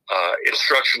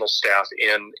instructional staff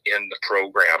in the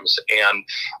programs. And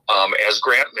as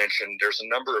Grant mentioned, there's a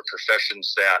number of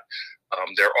professions that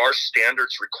there are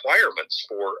standards requirements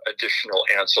for additional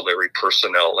ancillary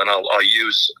personnel. And I'll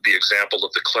use the example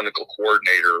of the clinical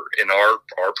coordinator in our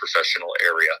professional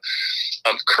area.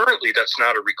 Currently, that's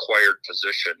not a required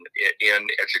position in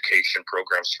education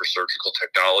programs for surgical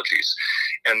technologies.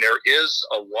 And there is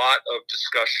a lot of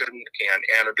discussion and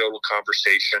anecdotal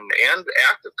conversation and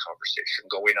active conversation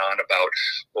going on about,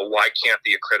 well, why can't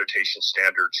the accreditation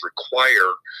standards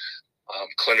require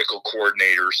clinical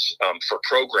coordinators for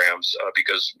programs,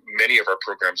 because many of our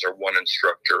programs are one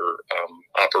instructor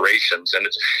operations, and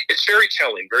it's very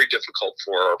telling, very difficult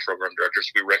for our program directors.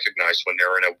 We recognize when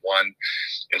they're in a one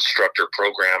instructor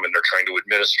program and they're trying to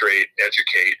administrate,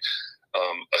 educate,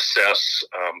 assess,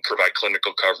 provide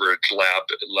clinical coverage, lab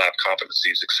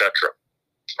competencies, etc.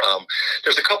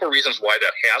 There's a couple reasons why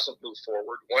that hasn't moved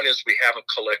forward. One is we haven't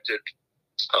collected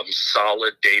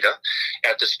solid data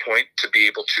at this point to be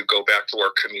able to go back to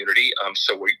our community.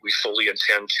 So we fully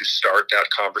intend to start that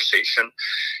conversation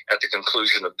at the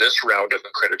conclusion of this round of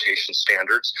accreditation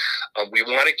standards. We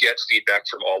want to get feedback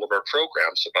from all of our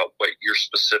programs about what your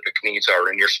specific needs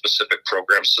are in your specific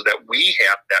programs so that we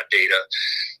have that data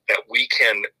that we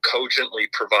can cogently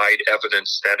provide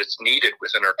evidence that it's needed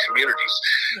within our communities.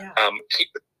 Yeah.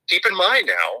 Keep in mind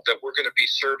now that we're going to be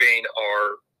surveying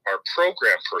our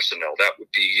program personnel. That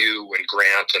would be you and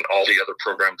Grant and all the other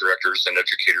program directors and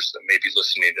educators that may be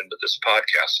listening into this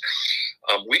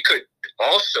podcast. We could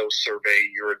also survey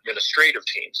your administrative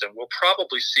teams, and we'll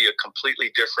probably see a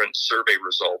completely different survey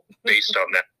result based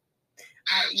on that.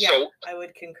 So, I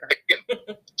would concur.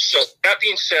 So that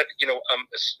being said,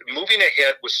 moving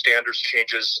ahead with standards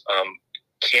changes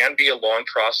can be a long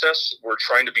process. We're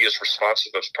trying to be as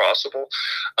responsive as possible.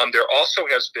 There also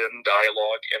has been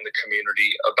dialogue in the community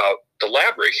about the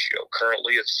lab ratio.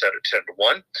 Currently, it's set at 10 to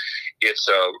 1. It's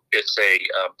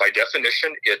by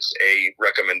definition, it's a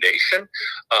recommendation.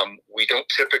 We don't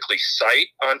typically cite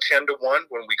on 10 to 1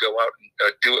 when we go out and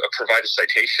provide a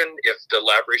citation. If the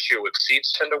lab ratio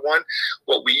exceeds 10 to 1,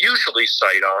 what we usually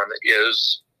cite on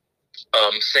is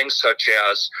things such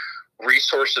as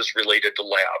resources related to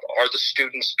lab. Are the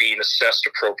students being assessed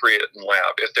appropriate in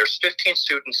lab? If there's 15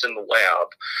 students in the lab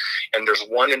and there's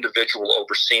one individual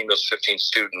overseeing those 15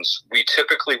 students, we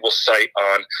typically will cite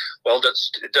on, well,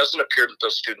 it doesn't appear that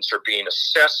those students are being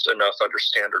assessed enough under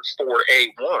standard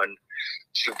 4A1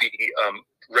 to be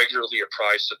regularly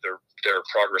apprised of their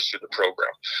progress through the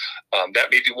program. That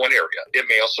may be one area. It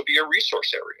may also be a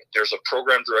resource area. There's a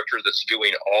program director that's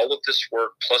doing all of this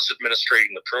work plus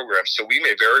administrating the program. So we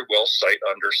may very well cite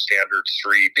under standard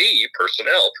 3B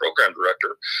personnel, program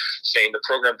director, saying the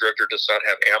program director does not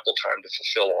have ample time to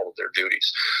fulfill all of their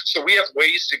duties. So we have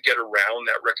ways to get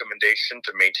around that recommendation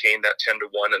to maintain that 10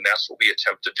 to 1, and that's what we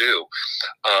attempt to do.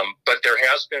 But there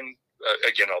has been,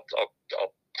 again,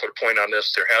 I'll put a point on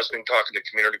this. There has been talk in the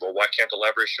community, well, why can't the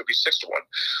lab ratio be 6 to 1?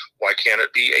 Why can't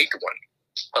it be 8 to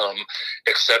 1?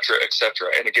 Et cetera, et cetera.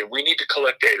 And again, we need to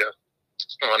collect data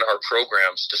on our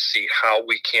programs to see how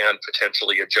we can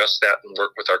potentially adjust that and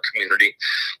work with our community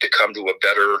to come to a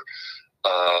better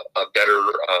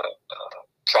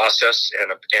process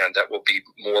and that will be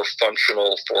more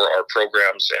functional for our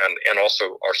programs and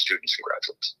also our students and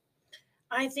graduates.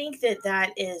 I think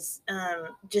that is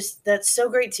that's so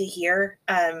great to hear.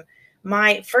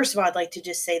 First of all, I'd like to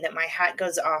just say that my hat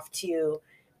goes off to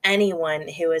anyone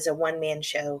who is a one-man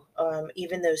show,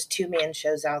 even those two-man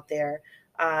shows out there.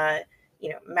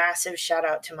 Massive shout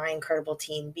out to my incredible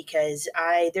team, because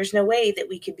there's no way that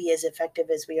we could be as effective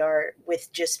as we are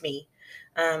with just me,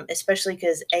 especially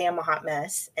because A, I'm a hot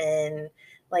mess, and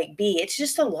B, it's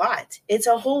just a lot. It's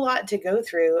a whole lot to go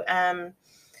through.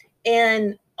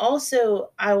 And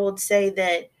also, I would say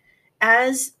that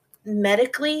as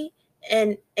medically,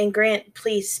 and Grant,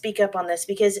 please speak up on this,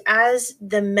 because as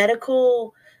the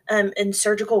medical and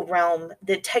surgical realm,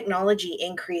 the technology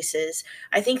increases,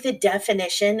 I think the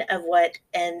definition of what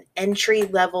an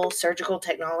entry-level surgical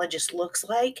technologist looks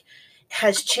like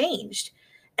has changed.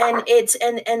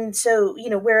 And so,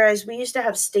 whereas we used to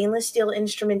have stainless steel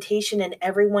instrumentation and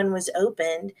everyone was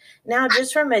opened, now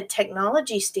just from a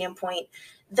technology standpoint,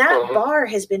 that bar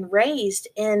has been raised.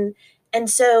 And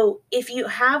so if you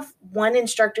have one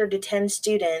instructor to 10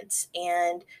 students,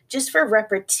 and just for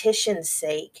repetition's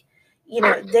sake,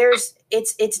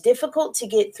 it's difficult to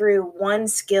get through one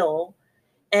skill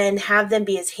and have them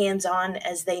be as hands-on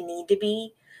as they need to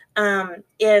be.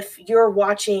 If you're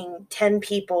watching 10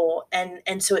 people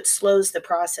and so it slows the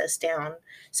process down.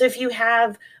 So if you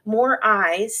have more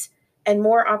eyes and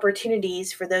more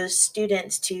opportunities for those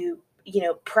students to,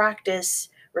 practice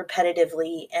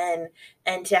repetitively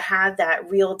and to have that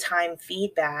real-time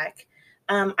feedback,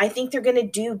 I think they're going to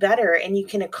do better and you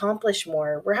can accomplish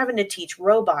more. We're having to teach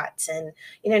robots, and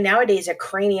nowadays a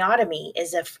craniotomy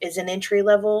is an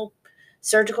entry-level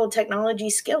surgical technology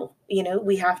skill.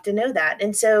 We have to know that.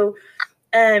 And so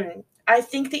I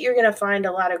think that you're going to find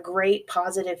a lot of great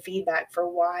positive feedback for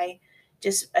why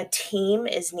just a team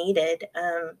is needed.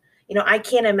 I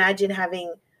can't imagine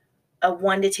having a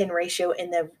 1 to 10 ratio in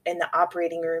the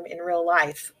operating room in real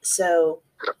life. So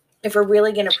if we're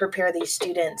really going to prepare these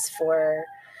students for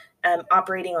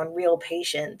operating on real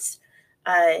patients,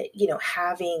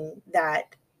 having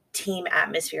that team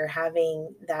atmosphere,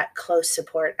 having that close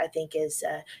support, I think is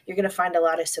you're going to find a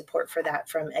lot of support for that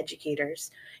from educators.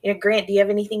 Grant, do you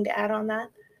have anything to add on that?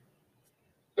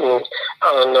 No,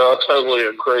 I totally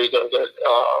agree that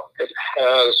it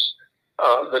has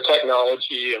the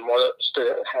technology and what a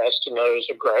student has to know as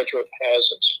a graduate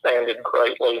has expanded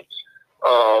greatly.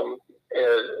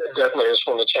 It definitely is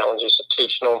one of the challenges of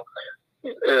teaching them.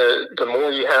 The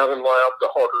more you have in lab, the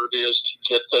harder it is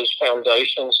to get those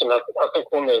foundations. And I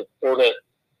think one of the important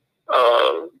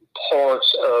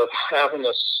parts of having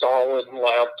a solid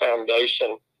lab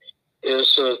foundation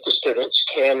is that the students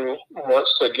can, once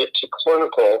they get to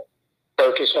clinical,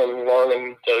 focus on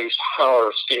learning those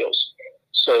higher skills.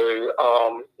 So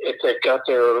if they've got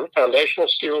their foundational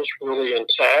skills really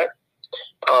intact,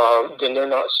 then they're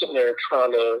not sitting there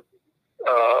trying to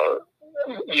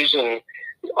using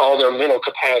all their mental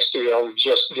capacity on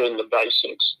just doing the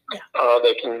basics. Yeah.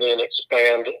 They can then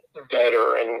expand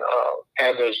better and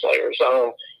add those layers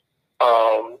on.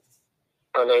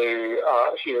 I know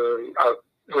here I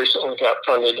recently got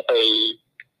funded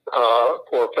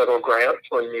for a federal grant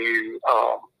for a new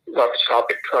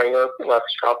laparoscopic trainer,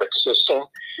 laparoscopic system.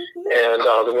 And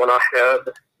the one I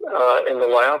had in the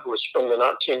lab was from the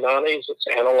 1990s. It's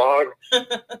analog.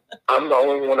 I'm the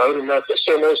only one old enough that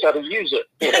still knows how to use it.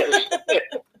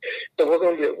 So we're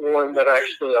going to get one that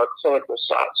actually our clinical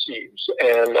sites use.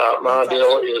 And my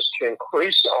ideal is to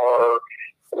increase our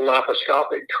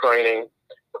laparoscopic training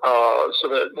so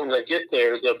that when they get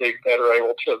there, they'll be better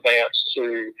able to advance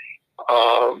to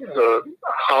the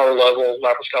higher level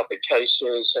laparoscopic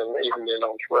cases and even then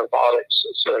on to robotics.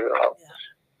 So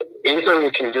anything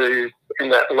we can do in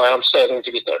that lab setting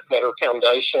to get that better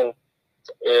foundation,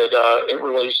 it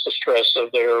relieves the stress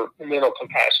of their mental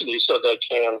capacity so they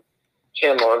can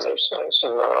learn those things.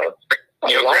 And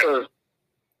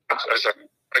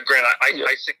Grant,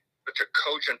 I think such a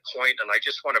cogent point, and I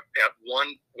just want to add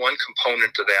one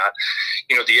component to that.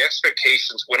 You know, the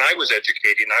expectations. When I was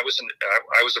educating, I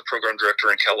was a program director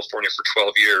in California for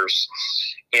 12 years,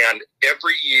 and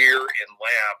every year in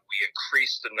lab we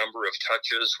increased the number of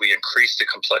touches, we increased the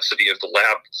complexity of the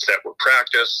labs that were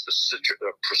practiced,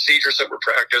 the procedures that were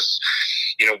practiced.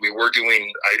 You know, we were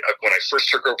doing. When I first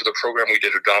took over the program, we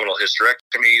did abdominal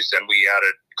hysterectomies, and we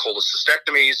added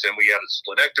cholecystectomies, and we added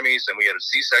splenectomies, and we added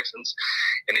C-sections.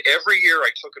 And every year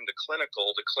I took them to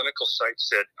clinical, the clinical site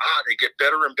said, they get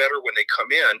better and better when they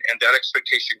come in, and that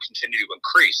expectation continued to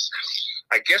increase.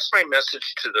 I guess my message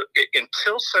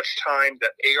until such time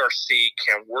that ARC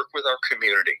can work with our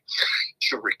community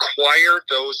to require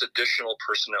those additional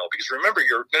personnel, because remember,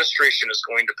 your administration is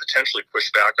going to potentially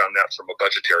push back on that from a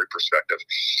budgetary perspective.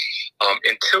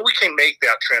 Until we can make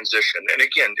that transition, and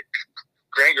again,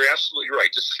 Grant, you're absolutely right.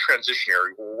 This is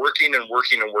transitionary. We're working and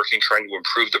working and working, trying to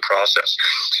improve the process.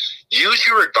 Use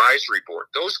your advisory board.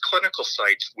 Those clinical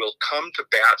sites will come to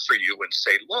bat for you and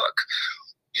say, look,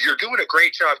 you're doing a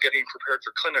great job getting prepared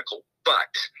for clinical,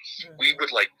 but we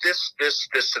would like this,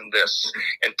 and this.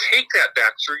 And take that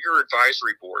back through your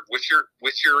advisory board with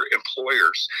your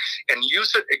employers and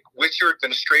use it with your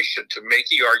administration to make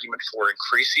the argument for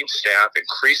increasing staff,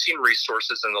 increasing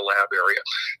resources in the lab area.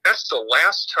 That's the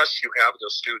last touch you have with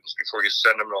those students before you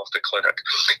send them off to clinic.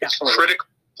 It's critical.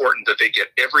 Important that they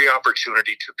get every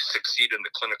opportunity to succeed in the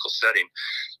clinical setting.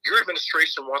 Your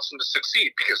administration wants them to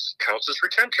succeed because it counts as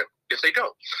retention if they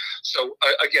don't. So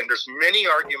again, there's many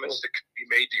arguments that can be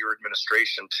made to your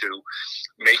administration to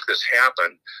make this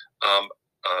happen.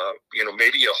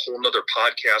 Maybe a whole nother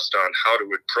podcast on how to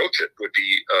approach it would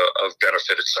be of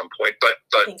benefit at some point. But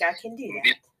I think I can do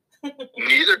that.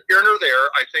 Neither here nor there.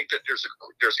 I think that there's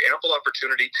ample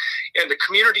opportunity, and the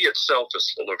community itself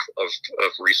is full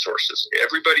of resources.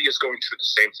 Everybody is going through the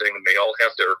same thing, and they all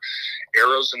have their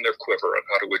arrows in their quiver on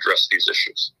how to address these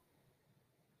issues.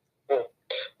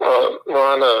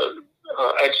 Ron,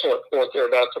 excellent point there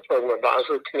about the program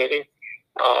advisory committee.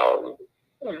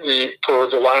 For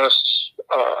the last,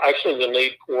 actually the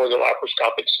need for the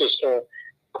laparoscopic system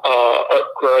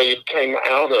upgrade came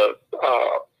out of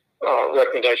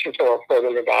recommendation from our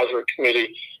program advisory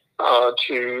committee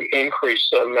to increase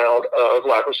the amount of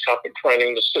laparoscopic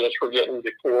training the students were getting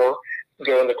before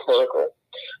going to clinical.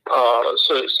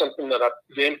 So it's something that I've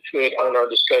then put on our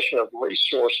discussion of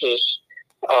resources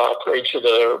for each of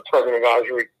the program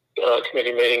advisory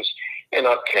committee meetings, and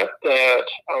I've kept that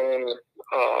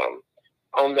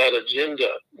on that agenda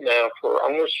now for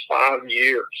almost 5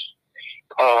 years.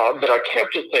 But I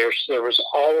kept it there, so there was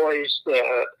always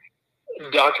that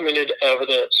documented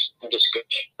evidence and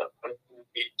discussion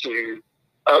to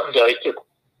update the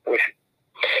question.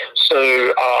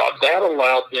 So that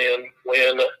allowed then,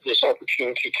 when this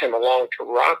opportunity came along to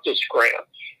write this grant,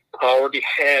 I already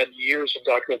had years of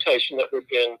documentation that we've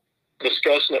been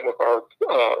discussing it with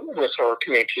our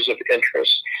communities of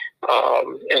interest.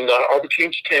 And the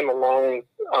opportunity came along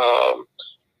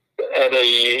at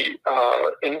a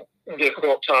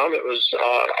difficult time. It was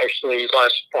actually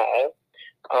last fall.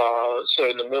 So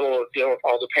in the middle of dealing with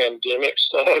all the pandemic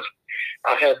stuff,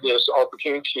 I had this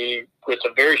opportunity with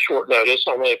a very short notice,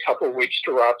 only a couple of weeks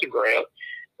to write the grant.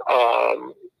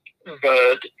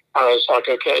 But I was like,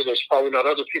 okay, there's probably not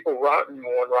other people writing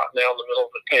one right now in the middle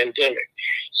of the pandemic,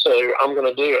 so I'm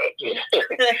going to do it.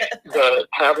 But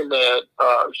having that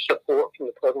support from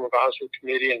the Program Advisory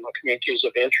Committee and my communities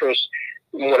of interest,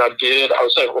 when I did, I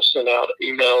was able to send out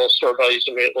email surveys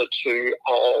immediately to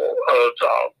all of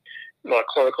my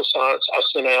clinical sites. I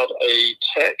sent out a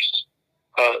text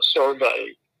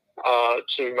survey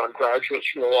to my graduates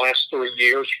from the last 3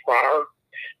 years prior,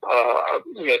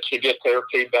 to get their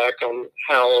feedback on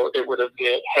how it would have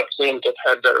helped them to have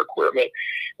had better equipment.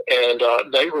 And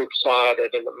they replied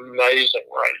at an amazing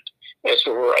rate. And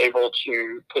so we were able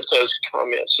to put those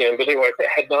comments in. But anyway, if it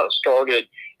had not started,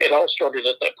 it all started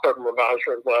at that program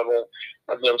advisory level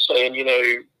of them saying,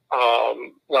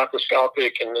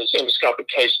 laparoscopic and these endoscopic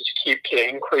cases keep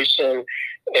increasing,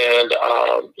 and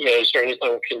is there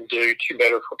anything we can do to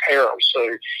better prepare them?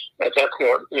 So at that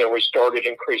point, we started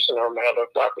increasing our amount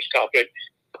of laparoscopic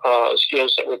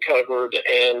skills that we covered,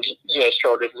 and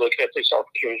started looking at these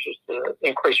opportunities to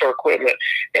increase our equipment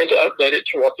and to update it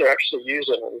to what they're actually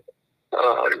using.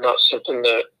 Not something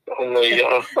that only I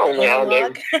know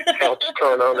how to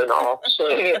turn on and off. So.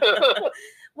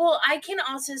 Well, I can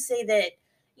also say that,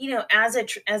 as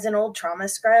an old trauma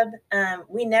scrub,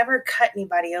 we never cut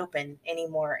anybody open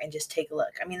anymore and just take a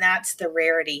look. I mean, that's the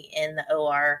rarity in the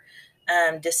OR,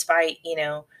 despite,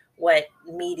 what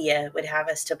media would have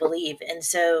us to believe. And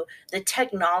so the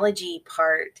technology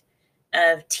part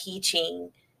of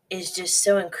teaching is just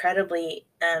so incredibly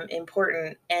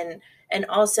important. And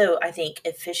also, I think,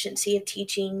 efficiency of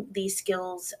teaching these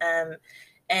skills.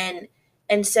 And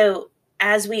so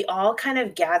as we all kind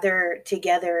of gather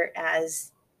together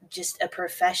as just a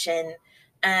profession,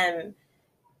 I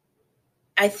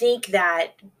think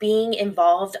that being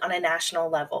involved on a national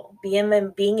level,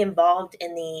 being involved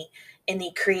in the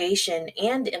creation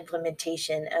and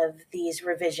implementation of these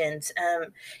revisions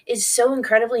is so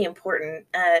incredibly important.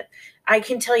 I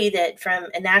can tell you that from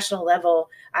a national level,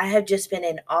 I have just been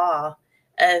in awe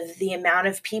of the amount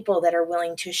of people that are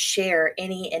willing to share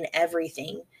any and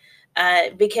everything.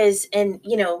 Because,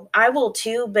 I will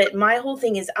too, but my whole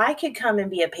thing is I could come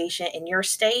and be a patient in your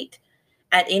state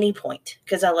at any point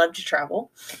because I love to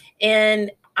travel.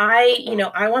 And I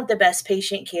want the best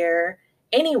patient care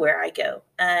anywhere I go.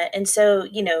 And so,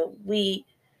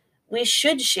 we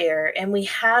should share, and we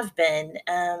have been.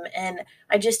 And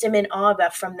I just am in awe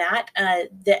about from that.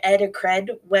 The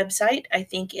EdAccred website, I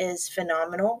think, is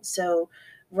phenomenal. So,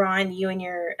 Ron, you and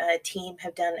your team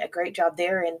have done a great job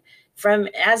there. And from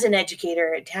as an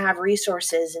educator to have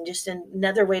resources and just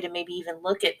another way to maybe even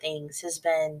look at things has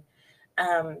been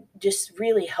just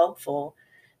really helpful,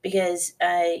 because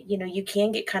you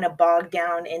can get kind of bogged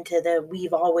down into the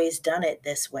we've always done it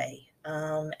this way,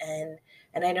 and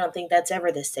I don't think that's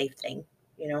ever the safe thing.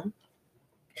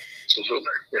 Absolutely,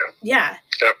 yeah.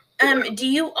 Do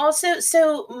you also,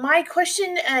 so my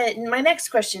next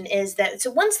question is that, so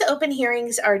once the open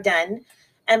hearings are done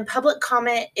and public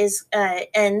comment ends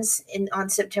on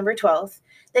September 12th,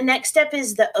 the next step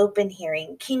is the open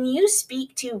hearing. Can you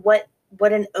speak to what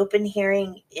an open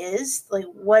hearing is? Like,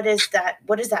 what does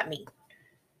that mean?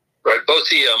 Right. Both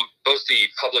the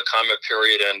public comment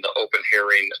period and the open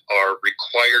hearing are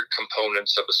required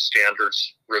components of a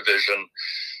standards revision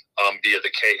via the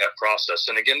KHEP process.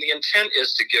 And again, the intent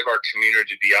is to give our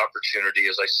community the opportunity,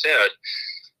 as I said,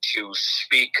 to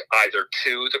speak either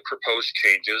to the proposed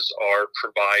changes or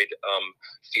provide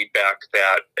feedback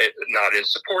that not in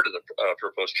support of the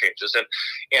proposed changes.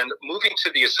 And moving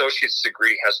to the associate's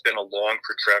degree has been a long,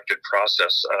 protracted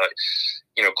process.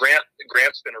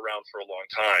 Grant's been around for a long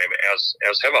time, as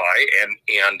have I, and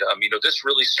this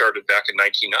really started back in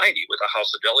 1990 with a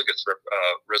House of Delegates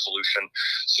resolution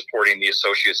supporting the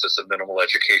associates as a minimal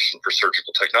education for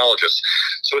surgical technologists.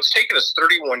 So it's taken us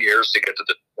 31 years to get to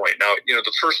this point. Now,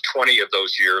 the first 20 of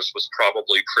those years was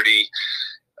probably pretty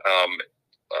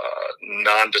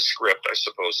nondescript, I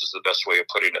suppose is the best way of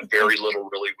putting it. Very little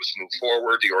really was moved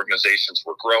forward. The organizations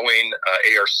were growing.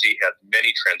 ARC had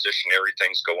many transitionary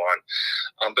things go on.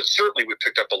 But certainly we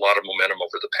picked up a lot of momentum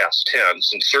over the past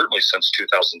 10s, and certainly since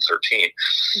 2013.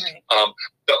 Right.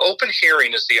 The open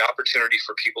hearing is the opportunity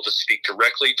for people to speak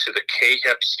directly to the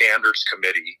KHEP Standards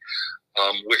Committee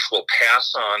which will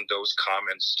pass on those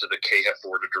comments to the KHEP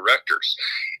Board of Directors.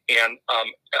 And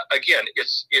again,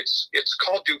 it's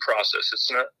called due process.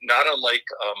 It's not unlike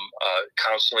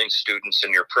counseling students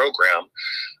in your program.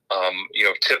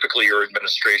 Typically your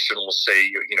administration will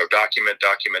say, document.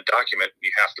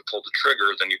 You have to pull the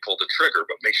trigger, then you pull the trigger,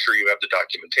 but make sure you have the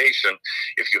documentation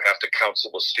if you have to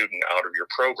counsel a student out of your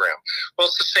program. Well,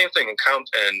 it's the same thing in KHEP.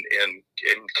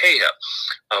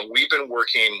 We've been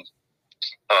working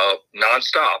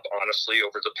nonstop, honestly,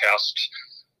 over the past,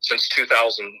 since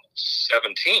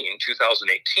 2017,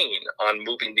 2018, on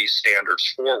moving these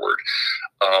standards forward.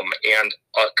 And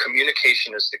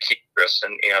communication is the key, Chris.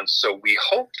 And so we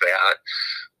hope that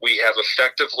we have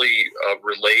effectively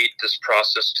relayed this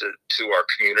process to our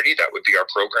community. That would be our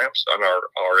programs and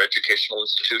our educational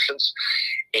institutions,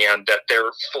 and that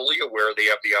they're fully aware they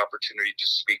have the opportunity to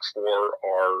speak for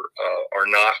or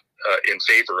not in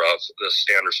favor of the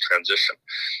standards transition.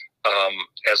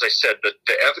 As I said,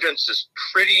 the evidence is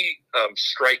pretty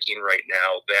striking right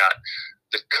now that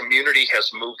the community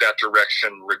has moved that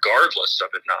direction regardless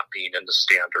of it not being in the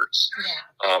standards.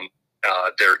 Yeah.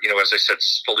 As I said,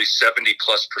 fully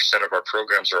 70+% of our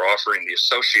programs are offering the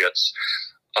associates.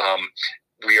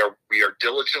 We are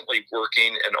diligently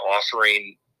working and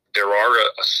offering. There are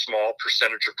a small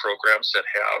percentage of programs that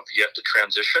have yet to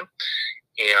transition,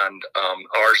 and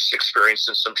are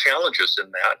experiencing some challenges in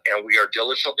that. And we are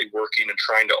diligently working and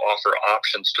trying to offer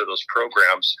options to those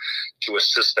programs to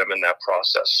assist them in that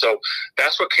process. So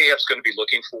that's what KHEP's going to be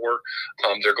looking for.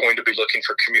 They're going to be looking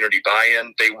for community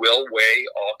buy-in. They will weigh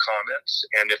all comments,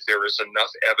 and if there is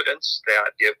enough evidence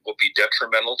that it will be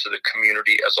detrimental to the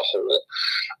community as a whole,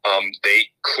 they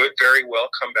could very well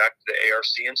come back to the ARC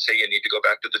and say, you need to go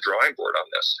back to the drawing board on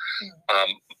this.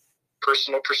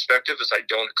 Personal perspective is I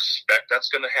don't expect that's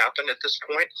going to happen at this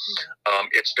point.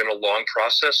 It's been a long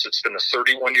process. It's been a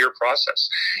 31-year process.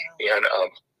 And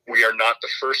we are not the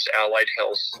first allied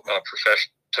health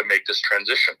profession to make this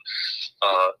transition.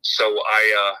 So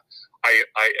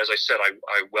as I said,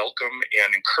 I welcome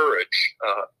and encourage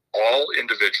all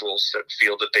individuals that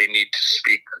feel that they need to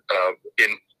speak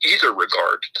in either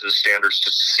regard to the standards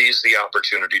to seize the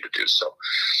opportunity to do so.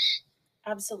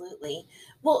 Absolutely.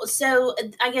 Well, so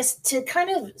I guess to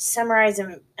kind of summarize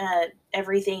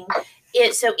everything,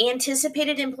 so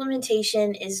anticipated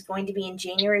implementation is going to be in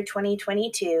January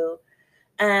 2022.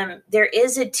 There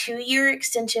is a 2-year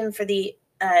extension for the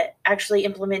actually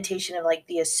implementation of like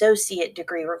the associate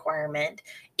degree requirement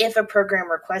if a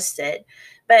program requests it.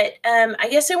 But I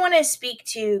guess I want to speak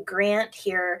to Grant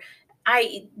here.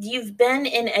 You've been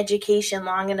in education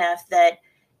long enough that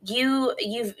you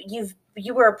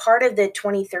were a part of the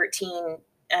 2013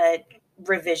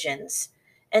 revisions.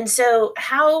 And so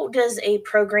how does a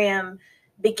program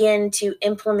begin to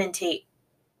implement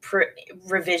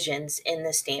revisions in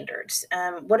the standards?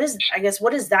 What does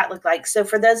that look like? So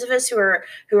for those of us who are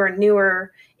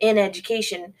newer in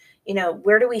education,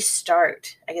 where do we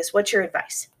start? I guess, what's your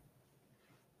advice?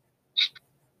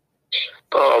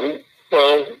 One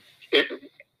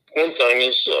thing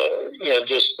is,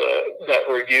 just that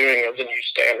reviewing of the new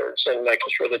standards and making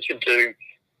sure that you do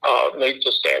meet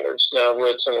the standards. Now,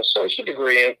 with an associate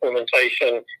degree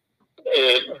implementation,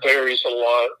 it varies a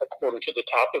lot according to the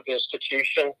type of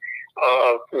institution.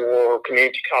 For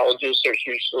community colleges, there's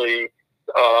usually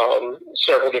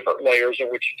several different layers in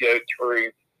which you go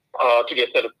through to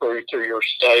get that approved through your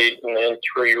state and then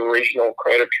through your regional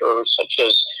accreditors, such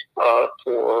as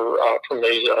from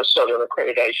the Southern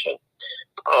Accreditation.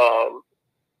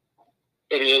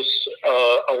 It is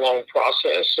a long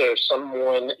process. So if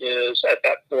someone is at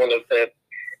that point of that,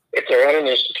 if they're at an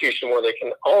institution where they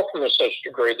can offer an associate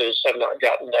degree, they just have not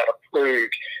gotten that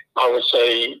approved, I would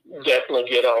say definitely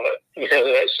get on it.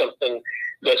 That's something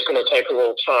that's going to take a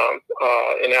little time.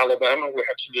 In Alabama, we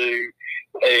have to do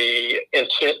a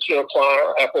intent to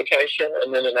apply application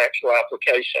and then an actual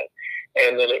application.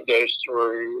 And then it goes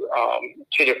through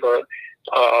 2 different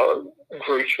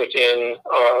groups within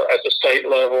at the state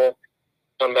level.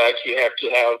 Come back, you have to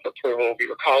have approval of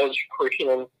your college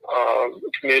curriculum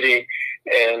committee,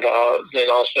 and then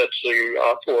also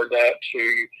to forward that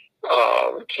to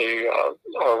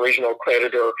our regional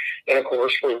accreditor. And of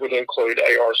course, we would include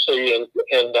ARC in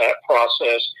that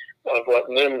process of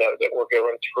letting them know that we're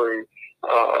going through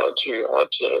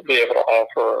to be able to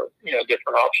offer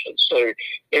different options. So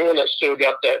anyone that's still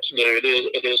got that to do,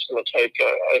 it is going to take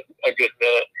a good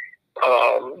minute.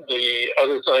 The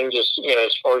other thing, just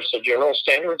as far as the general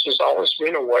standards, is always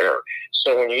being aware.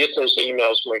 So when you get those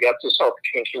emails, and we got this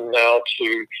opportunity now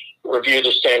to review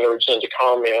the standards and to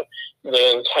comment,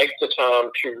 then take the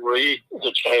time to read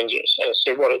the changes and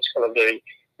see what it's going to be.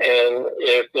 And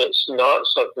if it's not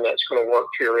something that's going to work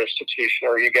for your institution,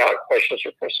 or you got questions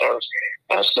or concerns,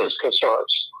 ask those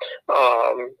concerns,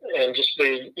 and just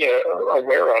be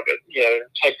aware of it.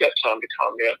 Take that time to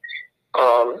comment,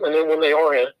 and then when they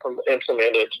are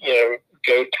implemented,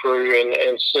 go through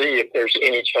and see if there's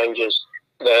any changes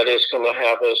that is going to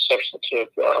have a substantive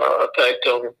effect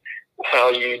on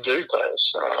how you do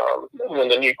things. When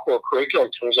the new core curriculum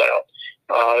comes out,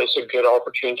 it's a good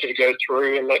opportunity to go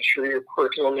through and make sure your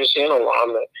curriculum is in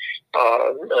alignment.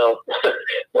 Now,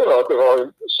 like we've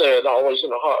already said, always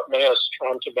in a hot mess,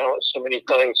 trying to balance so many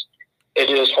things. It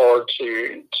is hard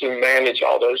to manage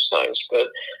all those things,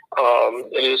 but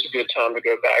it is a good time to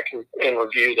go back and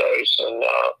review those. And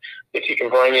if you can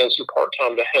bring in some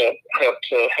part-time to help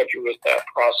you with that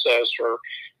process, or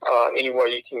any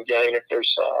way you can gain, if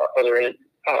there's other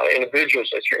individuals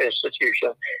at your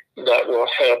institution that will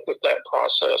help with that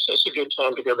process, it's a good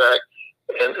time to go back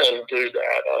and do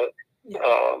that.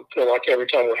 Feel like every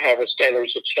time we have a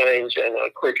standards of change and a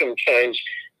curriculum change,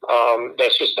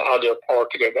 that's just the ideal time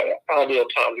to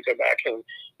go back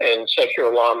and check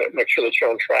your alignment, make sure that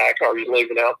you're on track. Are you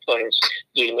leaving out things?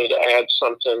 Do you need to add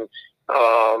something,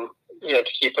 to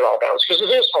keep it all balanced? Because it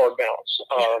is hard balance.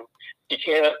 You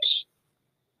can't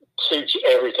teach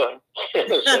everything.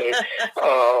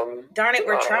 So, darn it,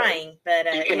 we're trying,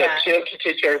 but you can attempt to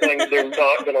teach everything, but they're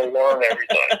not going to learn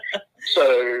everything. So,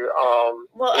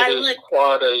 it is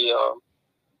quite a.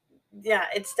 Yeah,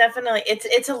 it's definitely,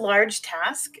 it's a large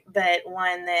task, but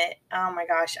one that, oh my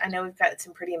gosh, I know we've got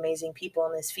some pretty amazing people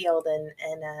in this field, and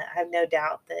I have no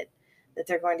doubt that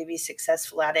they're going to be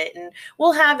successful at it. And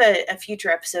we'll have a future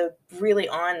episode really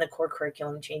on the core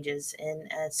curriculum changes, and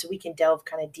so we can delve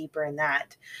kind of deeper in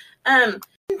that.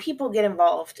 People get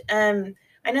involved. I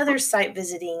know there's site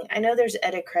visiting. I know there's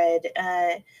EduCred.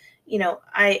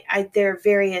 There are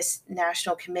various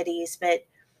national committees, but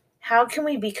how can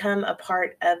we become a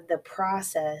part of the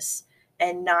process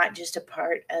and not just a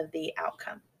part of the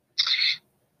outcome?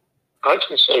 I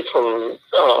can say from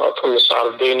the side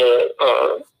of being a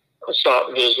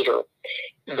site visitor,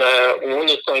 that one of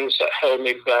the things that held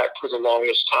me back for the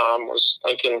longest time was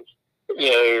thinking,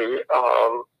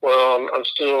 I'm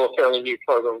still a fairly new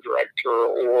program director,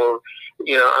 or,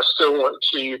 I still want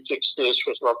to fix this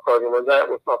with my program or that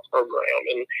with my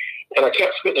program. And I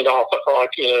kept putting it off. I thought,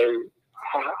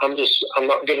 I'm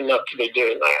not good enough to be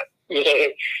doing that.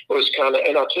 It was kind of,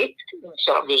 and I took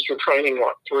site visitor training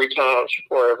like 3 times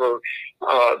before I ever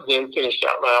then finished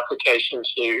out my application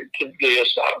to be a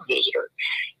site visitor.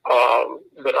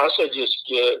 But I say just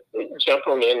jump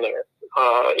on in there.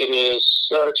 It is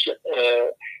such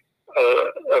a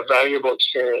valuable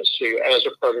experience as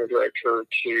a program director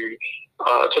to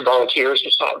volunteer as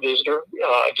a site visitor,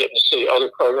 getting to see other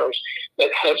programs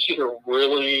that helps you to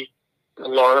really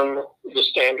learn the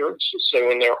standards. So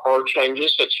when there are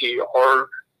changes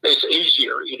it's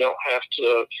easier. You don't have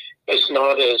to, it's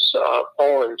not as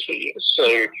foreign to you.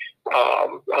 So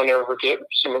I'll never forget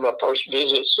some of my first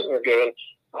visits, and they're going,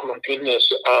 oh my goodness,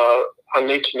 I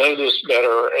need to know this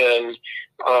better, and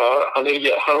I need to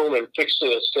get home and fix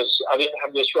this because I didn't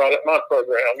have this right at my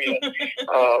program.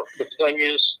 The thing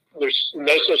is, there's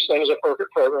no such thing as a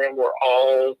perfect program. We're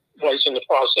always in the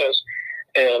process.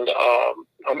 And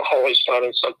I'm always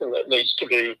finding something that needs to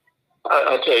be,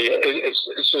 I tell you,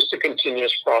 it's just a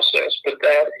continuous process. But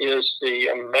that is the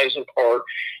amazing part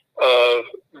of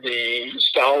the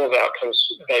style of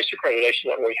outcomes-based accreditation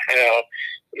that we have,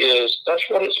 is that's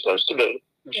what it's supposed to be,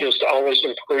 just always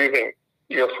improving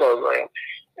your program.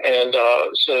 And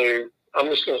so I'm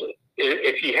just going to,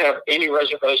 if you have any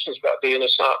reservations about being a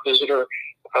site visitor,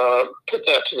 put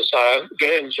that to the side. Go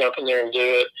ahead and jump in there and do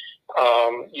it.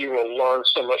 You will learn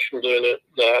so much from doing it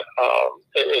that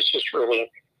it's just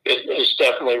really, it's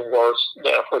definitely worth the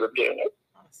effort of doing it.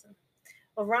 Awesome.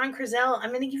 Well, Ron Kruzel, I'm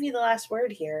going to give you the last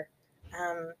word here.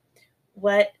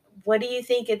 What do you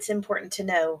think it's important to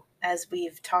know as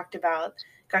we've talked about,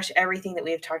 everything that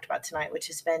we have talked about tonight, which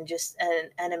has been just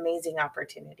an amazing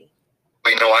opportunity?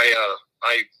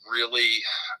 I really,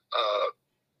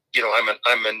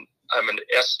 I'm an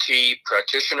ST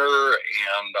practitioner,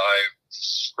 and I've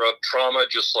scrubbed trauma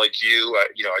just like you.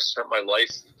 I spent my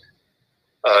life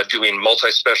doing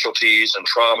multi-specialties and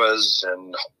traumas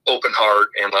and open heart,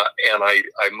 and I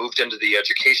moved into the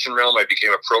education realm. I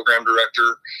became a program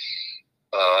director.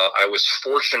 I was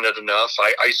fortunate enough.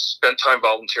 I spent time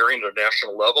volunteering at a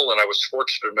national level, and I was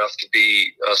fortunate enough to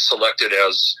be selected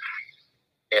as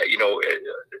a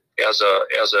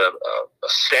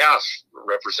staff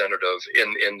representative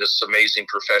in this amazing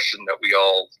profession that we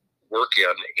all work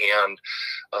in. And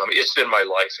it's been my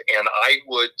life. And I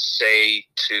would say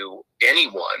to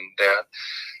anyone that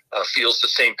feels the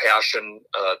same passion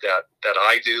that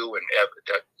I do, and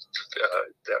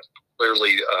that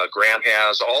clearly Grant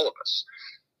has. All of us.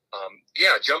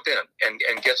 Jump in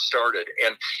and get started.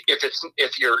 And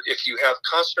if you have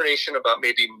consternation about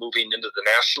maybe moving into the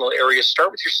national area,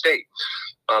 start with your state,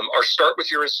 or start with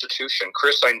your institution.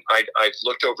 Chris, I've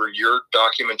looked over your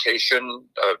documentation.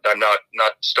 I'm not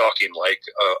stalking,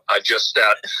 I just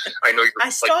that I know you're. I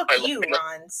stalk you,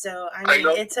 Ron. So I mean,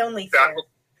 it's only fair.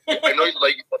 I know,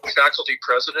 like faculty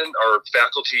president or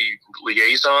faculty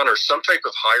liaison or some type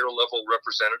of higher level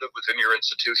representative within your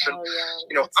institution. Oh, yeah,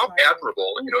 you know, how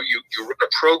admirable. You know, you run a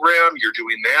program, you're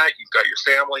doing that, you've got your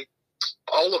family.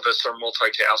 All of us are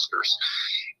multitaskers.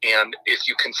 And if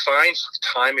you can find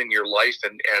time in your life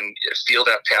and feel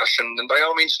that passion, then by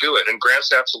all means do it. And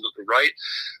Grant's absolutely right.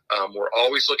 We're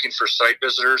always looking for site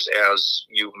visitors. As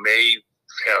you may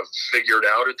have figured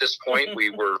out at this point, we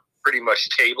were pretty much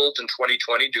tabled in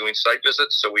 2020 doing site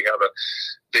visits. So we have a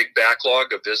big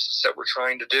backlog of visits that we're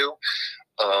trying to do.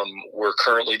 We're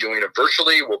currently doing it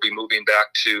virtually. We'll be moving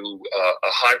back to a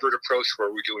hybrid approach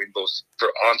where we're doing both for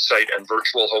on-site and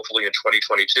virtual, hopefully in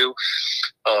 2022.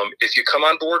 If you come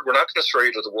on board, we're not going to throw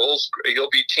you to the wolves. You'll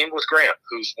be teamed with Grant,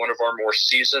 who's one of our more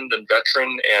seasoned and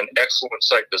veteran and excellent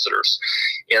site visitors.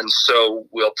 And so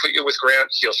we'll put you with Grant.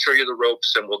 He'll show you the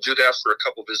ropes, and we'll do that for a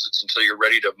couple visits until you're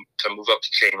ready to move up the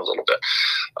chain a little bit.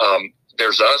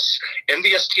 There's us.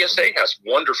 NBSTSA has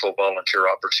wonderful volunteer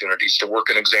opportunities to work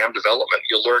in exam development.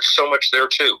 You'll learn so much there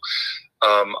too.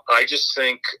 I just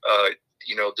think,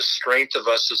 the strength of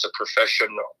us as a profession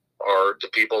are the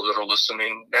people that are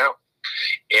listening now.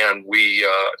 And we,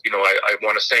 I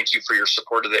want to thank you for your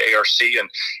support of the ARC,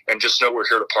 and just know we're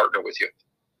here to partner with you.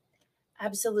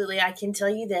 Absolutely. I can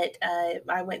tell you that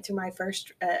I went through my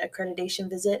first accreditation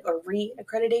visit or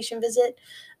re-accreditation visit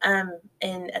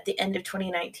at the end of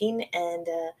 2019. And,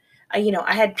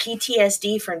 I had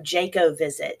PTSD from JACO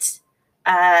visits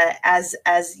as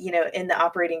in the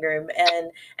operating room.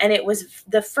 And it was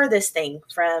the furthest thing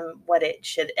from what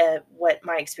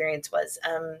my experience was.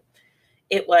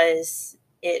 It was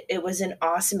an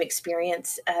awesome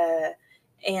experience.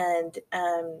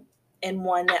 And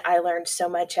one that I learned so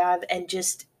much of, and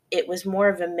just, it was more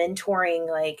of a mentoring,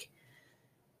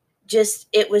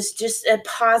 it was just a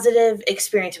positive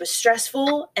experience. It was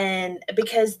stressful, and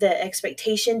because the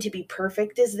expectation to be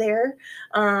perfect is there.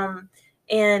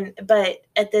 But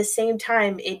at the same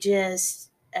time, it just,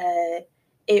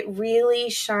 it really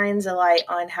shines a light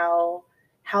on how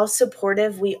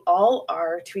supportive we all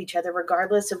are to each other,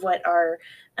 regardless of what our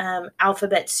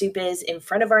alphabet soup is in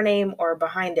front of our name or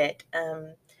behind it.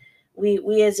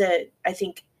 We as I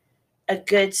think a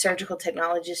good surgical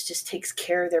technologist just takes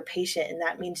care of their patient, and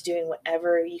that means doing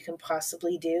whatever you can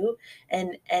possibly do.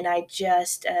 And I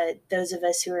just, those of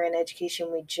us who are in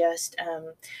education, we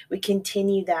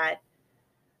continue that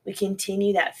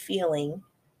feeling,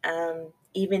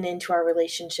 even into our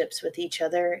relationships with each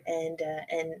other, and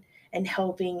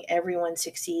helping everyone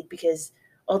succeed, because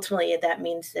ultimately that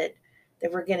means that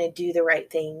we're going to do the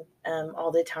right thing all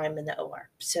the time in the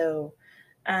OR. So,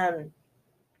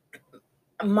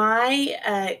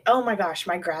 my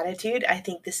gratitude. I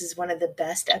think this is one of the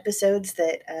best episodes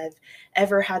that I've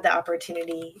ever had the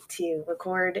opportunity to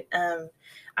record.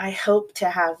 I hope to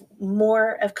have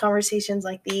more of conversations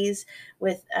like these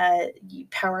with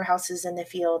powerhouses in the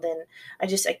field. And I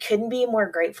couldn't be more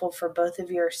grateful for both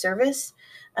of your service,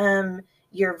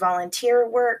 your volunteer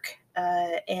work,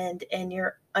 and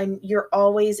you're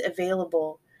always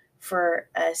available for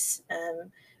us.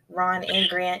 Ron and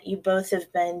Grant, you both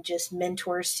have been just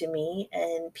mentors to me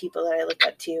and people that I look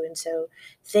up to. And so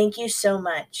thank you so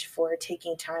much for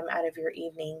taking time out of your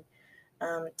evening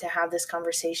to have this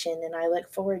conversation. And I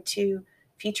look forward to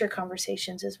future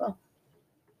conversations as well.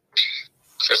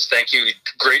 Just thank you.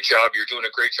 Great job. You're doing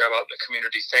a great job out in the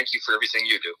community. Thank you for everything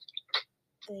you do.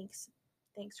 Thanks,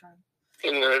 Ron.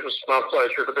 And it was my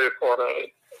pleasure to be a part of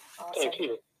it. Awesome. Thank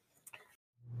you.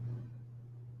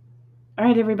 All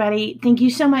right, everybody. Thank you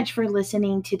so much for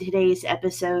listening to today's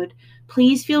episode.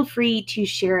 Please feel free to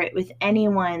share it with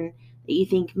anyone that you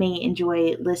think may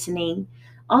enjoy listening.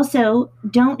 Also,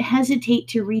 don't hesitate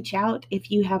to reach out if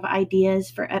you have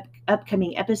ideas for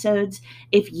upcoming episodes.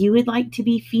 If you would like to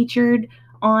be featured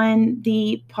on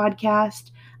the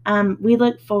podcast, we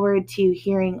look forward to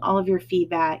hearing all of your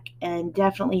feedback and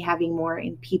definitely having more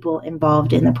people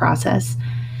involved in the process.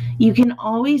 You can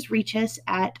always reach us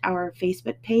at our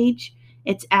Facebook page.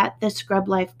 It's at the Scrub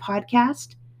Life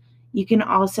Podcast. You can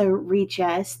also reach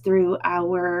us through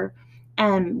our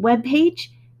webpage,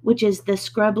 which is the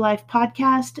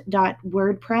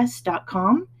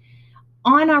scrublifepodcast.wordpress.com.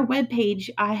 On our webpage,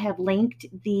 I have linked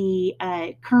the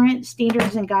current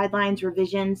standards and guidelines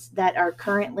revisions that are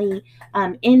currently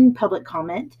in public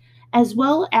comment, as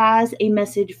well as a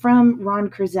message from Ron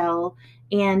Kruzel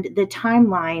and the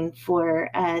timeline for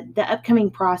the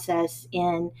upcoming process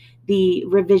in the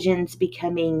revisions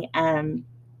becoming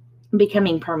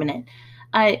permanent.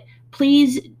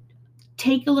 Please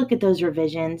take a look at those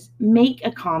revisions, make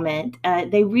a comment.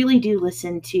 They really do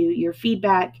listen to your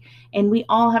feedback, and we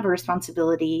all have a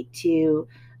responsibility to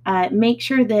make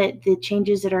sure that the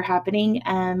changes that are happening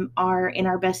are in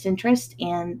our best interest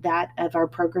and that of our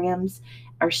programs,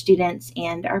 our students,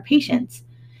 and our patients.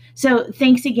 So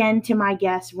thanks again to my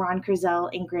guests, Ron Kruzel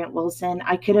and Grant Wilson.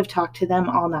 I could have talked to them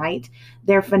all night.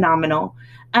 They're phenomenal.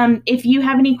 If you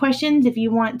have any questions, if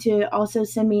you want to also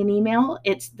send me an email,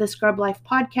 it's the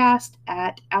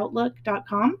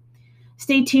scrublifepodcast@outlook.com.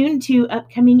 Stay tuned to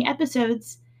upcoming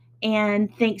episodes,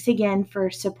 and thanks again for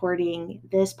supporting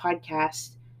this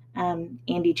podcast and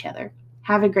each other.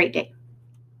 Have a great day.